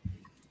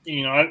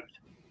 I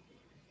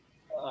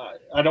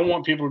don't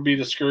want people to be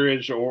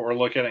discouraged or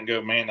look at it and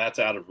go, man, that's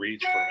out of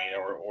reach for me,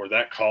 or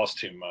that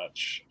costs too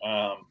much.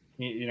 Like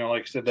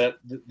I said, that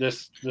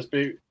this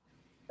bait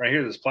right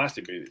here, this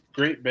plastic bait,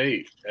 great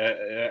bait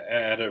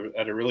at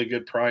a really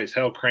good price.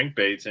 Hell,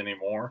 crankbaits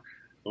anymore,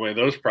 the way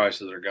those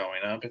prices are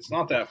going up, it's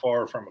not that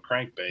far from a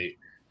crankbait.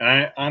 And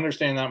I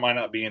understand that might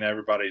not be in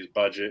everybody's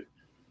budget,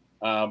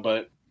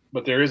 but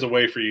there is a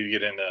way for you to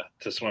get into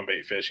swim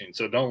bait fishing.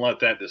 So don't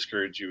let that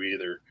discourage you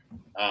either.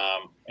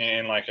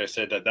 And like I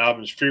said, that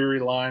Dobbins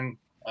Fury line,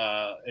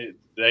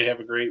 they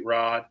have a great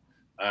rod,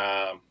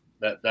 that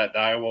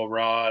Daiwa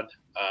rod.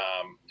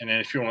 And then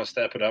if you want to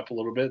step it up a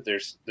little bit,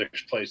 there's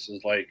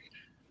places like,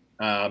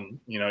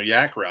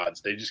 Yak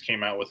Rods. They just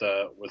came out with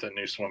a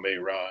new swim bait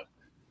rod.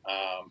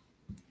 I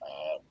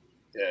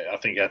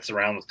think that's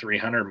around the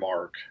 300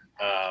 mark.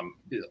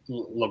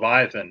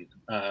 Leviathan,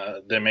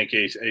 they make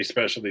a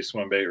specialty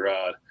swim bait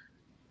rod.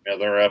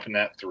 They're up in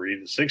that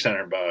 $300 to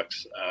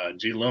 $600.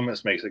 G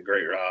Loomis makes a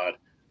great rod,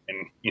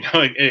 and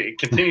it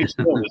continues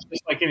to build. It's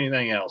just like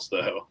anything else,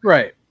 though.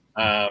 Right.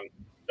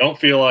 Don't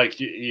feel like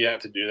you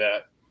have to do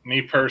that. Me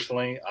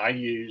personally, I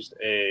used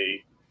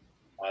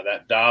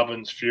that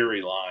Dobbins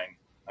Fury line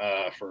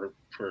for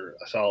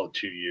a solid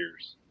 2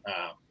 years.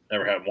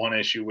 Never had one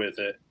issue with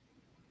it,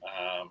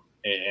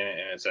 and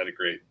it's at a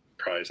great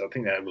price. I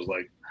think that was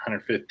like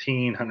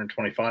 115,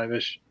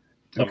 125-ish.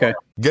 Okay.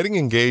 Getting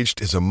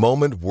engaged is a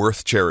moment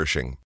worth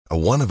cherishing. A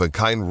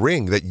one-of-a-kind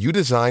ring that you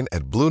design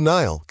at Blue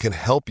Nile can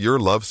help your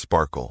love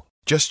sparkle.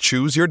 Just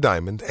choose your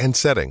diamond and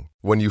setting.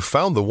 When you've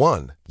found the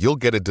one, you'll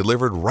get it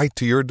delivered right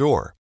to your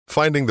door.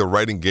 Finding the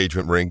right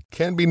engagement ring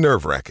can be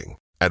nerve-wracking.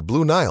 At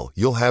Blue Nile,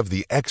 you'll have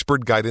the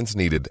expert guidance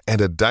needed and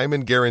a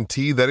diamond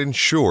guarantee that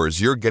ensures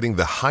you're getting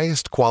the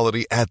highest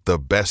quality at the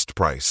best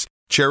price.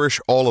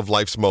 Cherish all of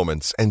life's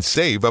moments and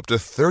save up to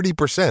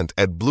 30%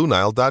 at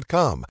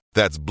BlueNile.com.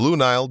 That's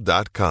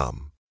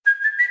BlueNile.com.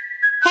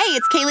 Hey,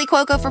 it's Kaylee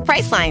Cuoco for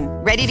Priceline.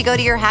 Ready to go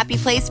to your happy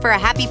place for a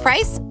happy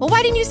price? Well,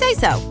 why didn't you say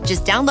so?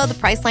 Just download the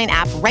Priceline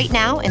app right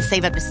now and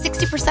save up to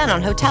 60%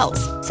 on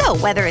hotels. So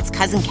whether it's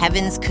Cousin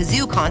Kevin's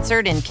Kazoo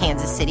Concert in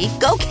Kansas City,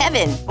 go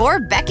Kevin, or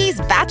Becky's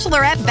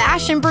Bachelorette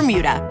Bash in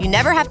Bermuda, you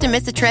never have to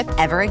miss a trip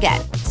ever again.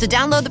 So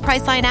download the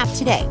Priceline app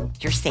today.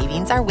 Your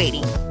savings are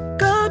waiting.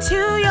 Go to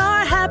your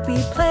happy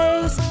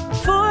place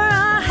for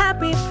a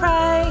happy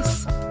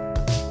price.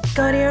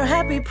 Go to your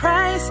happy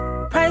price,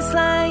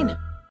 Priceline.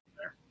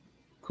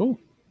 Cool.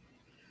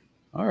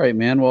 All right,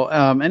 man. Well,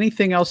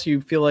 anything else you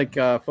feel like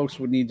folks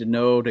would need to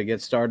know to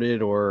get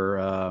started, or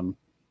I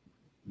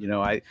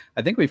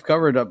think we've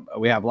covered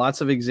we have lots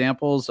of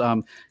examples.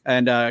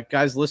 And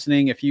guys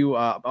listening, if you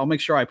I'll make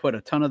sure I put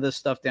a ton of this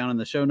stuff down in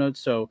the show notes.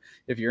 So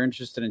if you're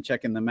interested in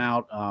checking them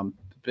out,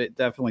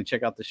 definitely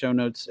check out the show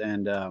notes,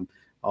 and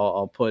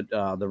I'll put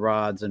the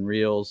rods and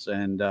reels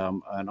and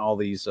all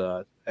these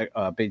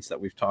baits that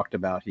we've talked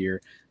about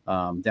here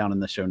down in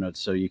the show notes,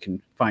 so you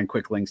can find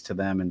quick links to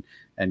them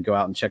and go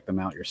out and check them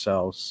out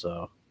yourselves.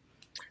 So.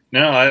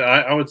 No,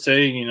 I would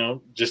say,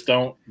 just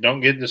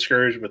don't get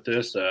discouraged with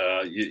this.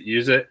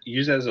 Use it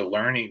as a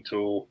learning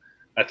tool.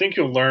 I think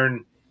you'll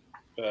learn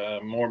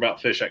more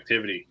about fish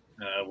activity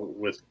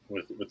with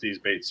these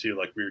baits too,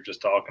 like we were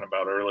just talking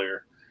about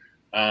earlier.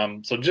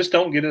 So just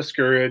don't get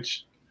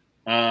discouraged.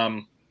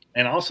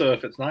 And also,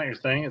 if it's not your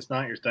thing, it's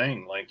not your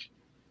thing. Like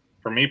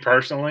for me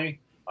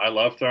personally, I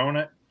love throwing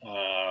it.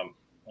 A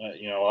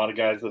lot of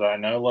guys that I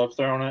know love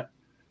throwing it.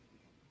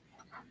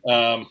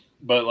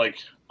 But like,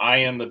 I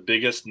am the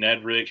biggest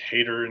Ned rig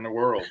hater in the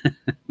world.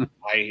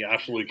 I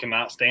absolutely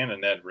cannot stand a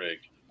Ned rig.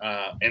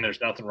 And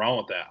there's nothing wrong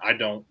with that. I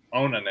don't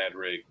own a Ned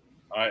rig.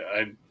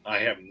 I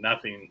have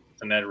nothing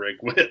to Ned rig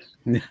with.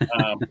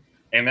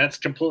 And that's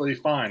completely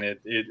fine.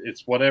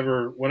 It's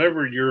whatever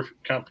you're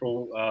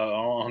comfortable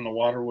on the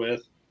water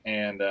with.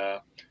 And,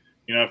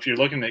 if you're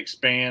looking to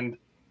expand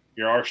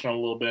your arsenal a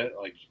little bit,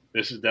 like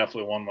this is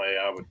definitely one way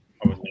I would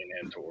lean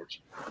in towards.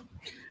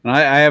 And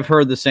I have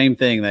heard the same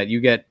thing, that you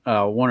get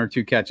 1 or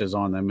 2 catches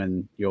on them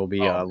and you'll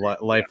be a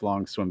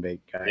lifelong swim bait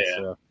guy. Yeah.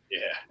 So. Yeah.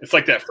 It's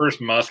like that first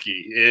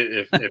muskie.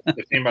 If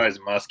anybody's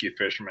a muskie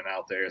fisherman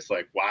out there, it's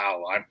like,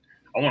 wow, I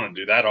want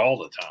to do that all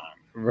the time.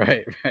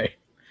 Right.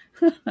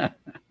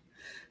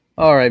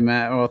 All right,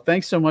 Matt. Well,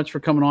 thanks so much for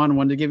coming on. I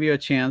wanted to give you a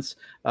chance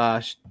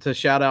to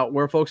shout out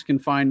where folks can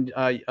find,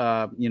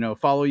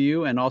 follow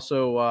you, and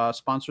also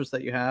sponsors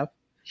that you have.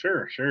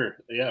 Sure.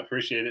 Yeah,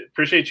 appreciate it.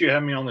 Appreciate you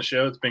having me on the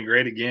show. It's been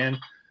great again.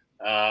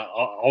 I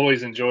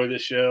always enjoy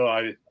this show.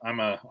 I'm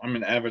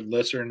an avid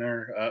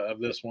listener of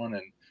this one,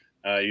 and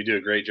you do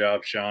a great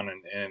job, Sean,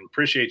 and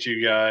appreciate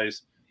you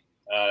guys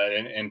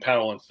and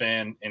Paddle and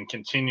Fin and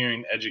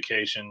continuing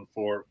education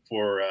for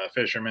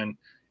fishermen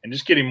and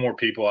just getting more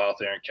people out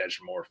there and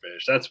catching more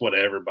fish. That's what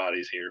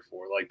everybody's here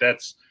for. Like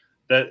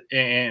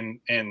and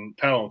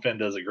Paddle and Fin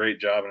does a great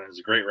job and is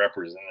a great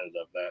representative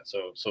of that.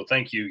 So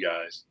thank you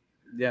guys.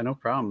 Yeah, no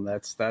problem.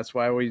 That's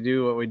why we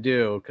do what we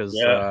do, because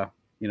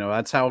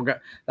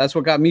that's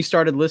what got me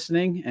started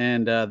listening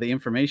and the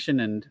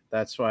information, and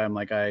that's why I'm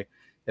like,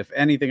 if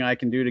anything I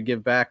can do to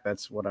give back,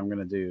 that's what I'm going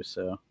to do.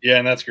 So yeah,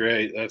 and that's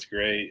great.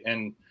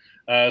 And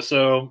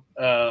so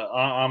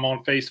I'm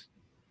on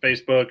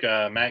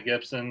Facebook, Matt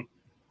Gibson.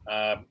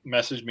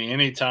 Message me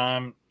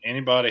anytime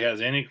anybody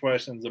has any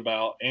questions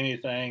about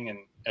anything, and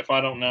if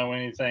I don't know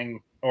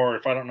anything or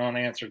if I don't know an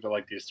answer to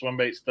like the swim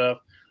bait stuff,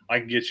 I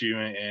can get you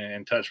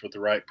in touch with the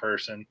right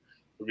person.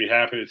 We'd be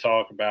happy to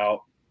talk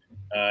about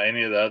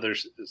any of the other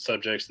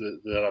subjects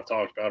that I've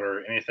talked about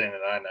or anything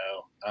that I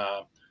know.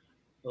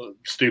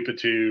 Stupid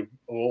tube,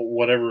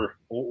 whatever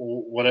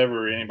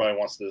anybody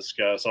wants to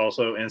discuss.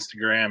 Also,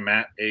 Instagram,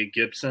 Matt A.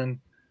 Gibson.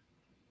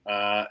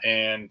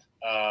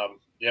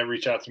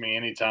 Reach out to me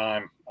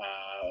anytime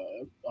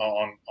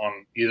on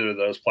either of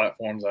those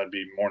platforms. I'd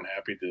be more than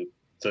happy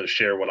to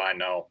share what I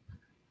know.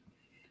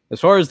 As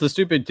far as the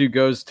stupid tube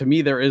goes, to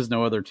me, there is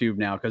no other tube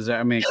now, because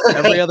I mean,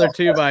 every other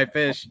tube I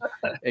fish,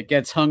 it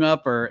gets hung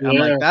up, or I'm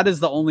like, that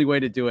is the only way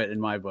to do it in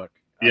my book.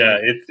 Yeah,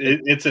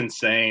 it's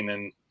insane,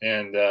 and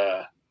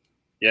the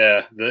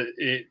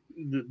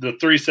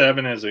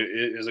 3.7 is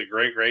a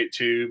great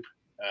tube,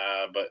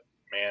 but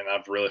man,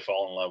 I've really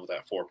fallen in love with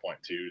that 4.2,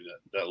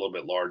 that little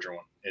bit larger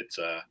one. It's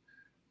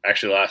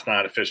actually last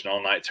night I fished an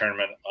all-night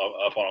tournament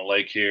up on a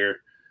lake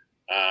here.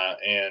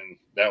 And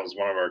that was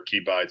one of our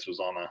key bites was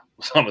on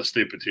a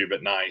stupid tube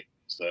at night.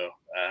 So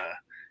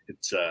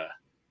it's a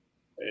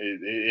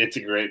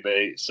great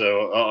bait.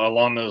 So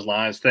along those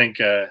lines, thank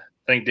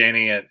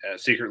Danny at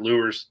Secret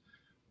Lures,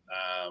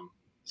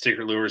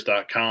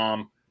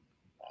 secretlures.com.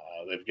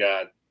 They've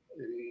got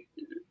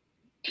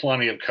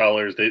plenty of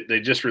colors.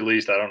 They just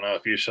released, I don't know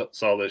if you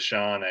saw this,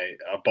 Sean,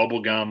 a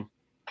bubble gum,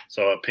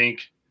 so a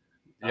pink.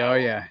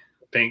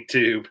 Pink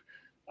tube.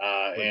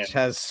 Which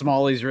has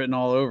Smallies written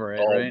all over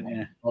it, right?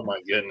 Yeah. Oh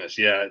my goodness.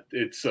 Yeah,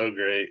 it's so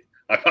great.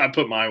 I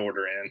put my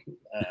order in.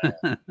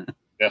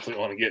 Definitely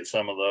want to get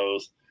some of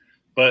those.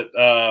 But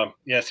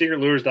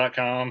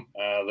secretlures.com.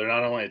 They're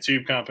not only a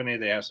tube company,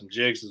 they have some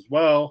jigs as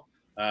well.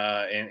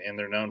 And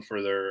they're known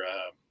for their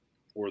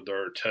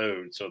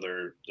toad, so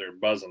they're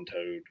buzzing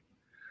toad.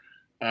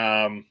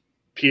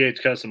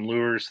 PH Custom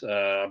Lures.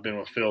 I've been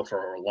with Phil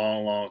for a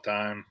long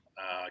time.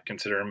 I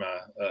consider him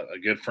a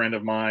good friend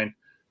of mine.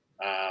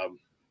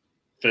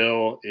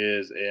 Phil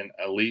is an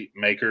elite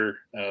maker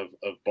of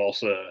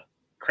balsa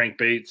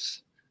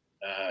crankbaits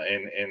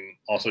and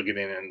also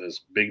getting in this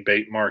big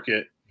bait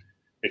market.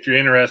 If you're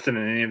interested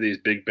in any of these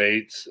big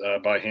baits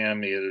by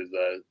him, either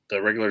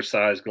the regular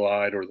size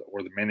glide or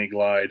the mini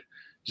glide,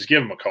 just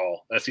give him a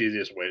call. That's the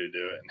easiest way to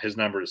do it. And his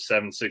number is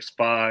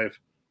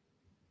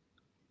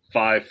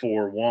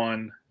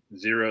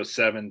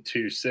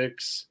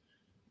 765-541-0726.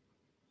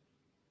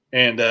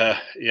 And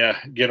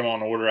get them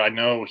on order. I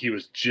know he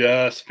was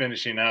just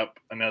finishing up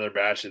another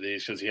batch of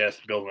these because he has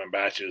to build them in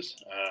batches,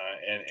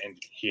 and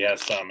he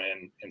has some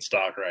in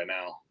stock right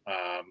now.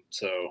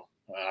 So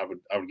I would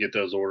get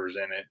those orders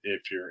in it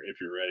if you're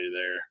ready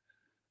there.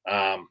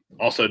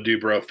 Also,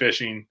 Dubrow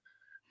Fishing.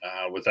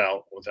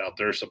 Without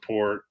their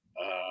support,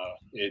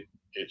 it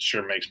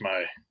sure makes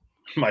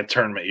my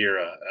tournament year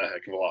a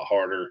heck of a lot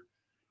harder.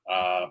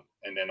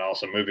 And then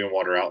also Moving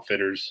Water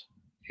Outfitters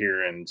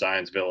here in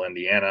Zionsville,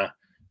 Indiana.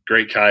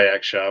 Great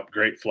kayak shop,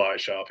 great fly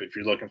shop. If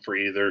you're looking for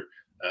either,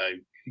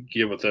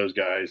 get with those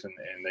guys and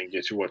they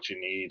get you what you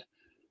need.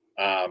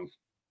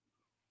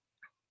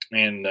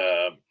 And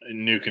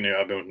New Canoe,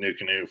 I've been with New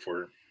Canoe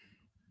for,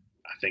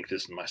 I think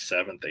this is my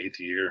 7th, 8th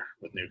year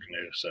with New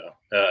Canoe. So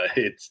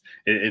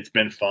it's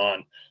been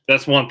fun.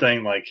 That's one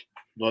thing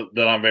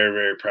that I'm very,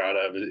 very proud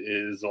of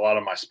is a lot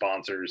of my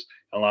sponsors,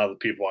 a lot of the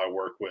people I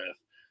work with.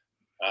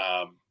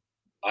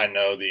 I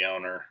know the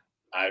owner.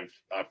 I've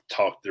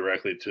talked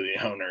directly to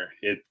the owner.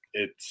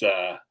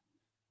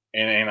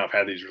 And I've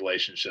had these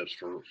relationships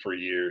for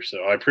years.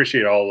 So I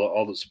appreciate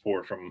all the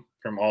support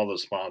from all the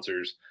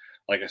sponsors.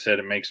 Like I said,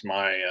 it makes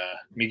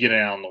me getting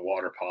out on the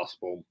water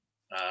possible.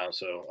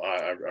 So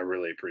I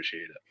really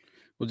appreciate it.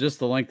 Well, just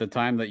the length of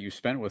time that you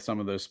spent with some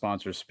of those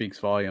sponsors speaks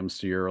volumes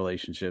to your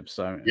relationships.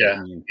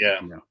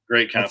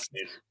 Great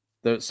companies.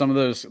 Some of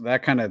those,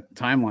 that kind of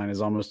timeline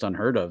is almost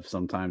unheard of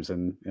sometimes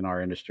in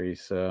our industry.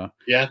 So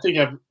yeah,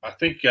 I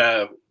think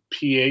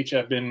PH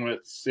I've been with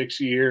 6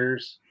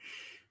 years.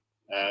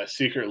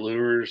 Secret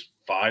Lures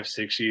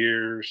 5-6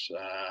 years.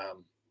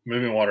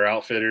 Moving Water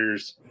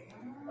Outfitters.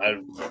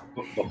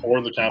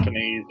 Before the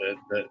company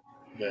that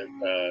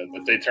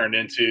they turned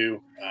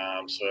into.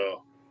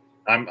 So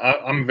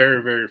I'm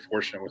very, very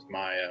fortunate with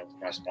my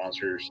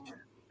sponsors,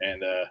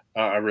 and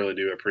I really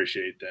do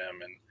appreciate them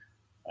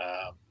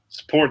and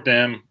support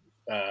them.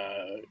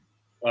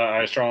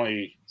 I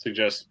strongly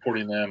suggest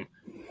supporting them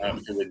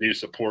because they do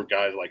support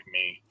guys like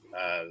me.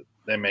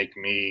 They make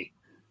me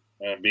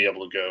be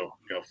able to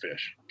go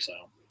fish. So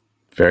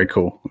very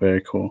cool.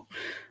 Very cool.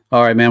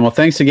 All right, man. Well,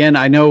 thanks again.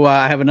 I know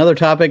I have another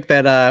topic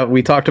that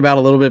we talked about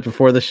a little bit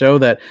before the show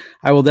that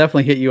I will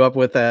definitely hit you up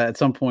with at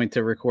some point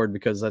to record,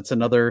 because that's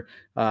another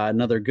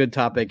good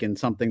topic and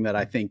something that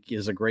I think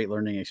is a great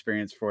learning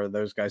experience for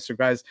those guys. So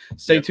guys,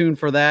 stay tuned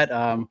for that.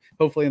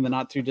 Hopefully in the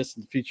not too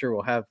distant future,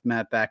 we'll have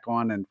Matt back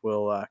on and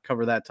we'll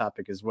cover that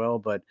topic as well.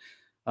 But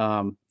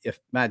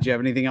if Matt, do you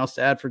have anything else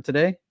to add for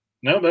today?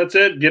 No, that's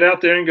it. Get out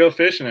there and go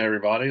fishing,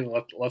 everybody.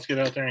 Let's get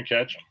out there and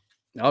catch them.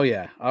 Oh,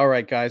 yeah. All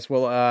right, guys.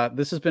 Well,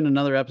 this has been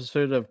another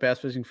episode of Bass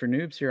Fishing for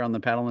Noobs here on the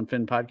Paddle and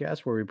Fin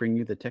podcast, where we bring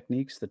you the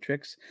techniques, the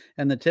tricks,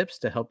 and the tips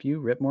to help you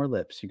rip more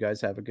lips. You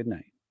guys have a good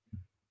night.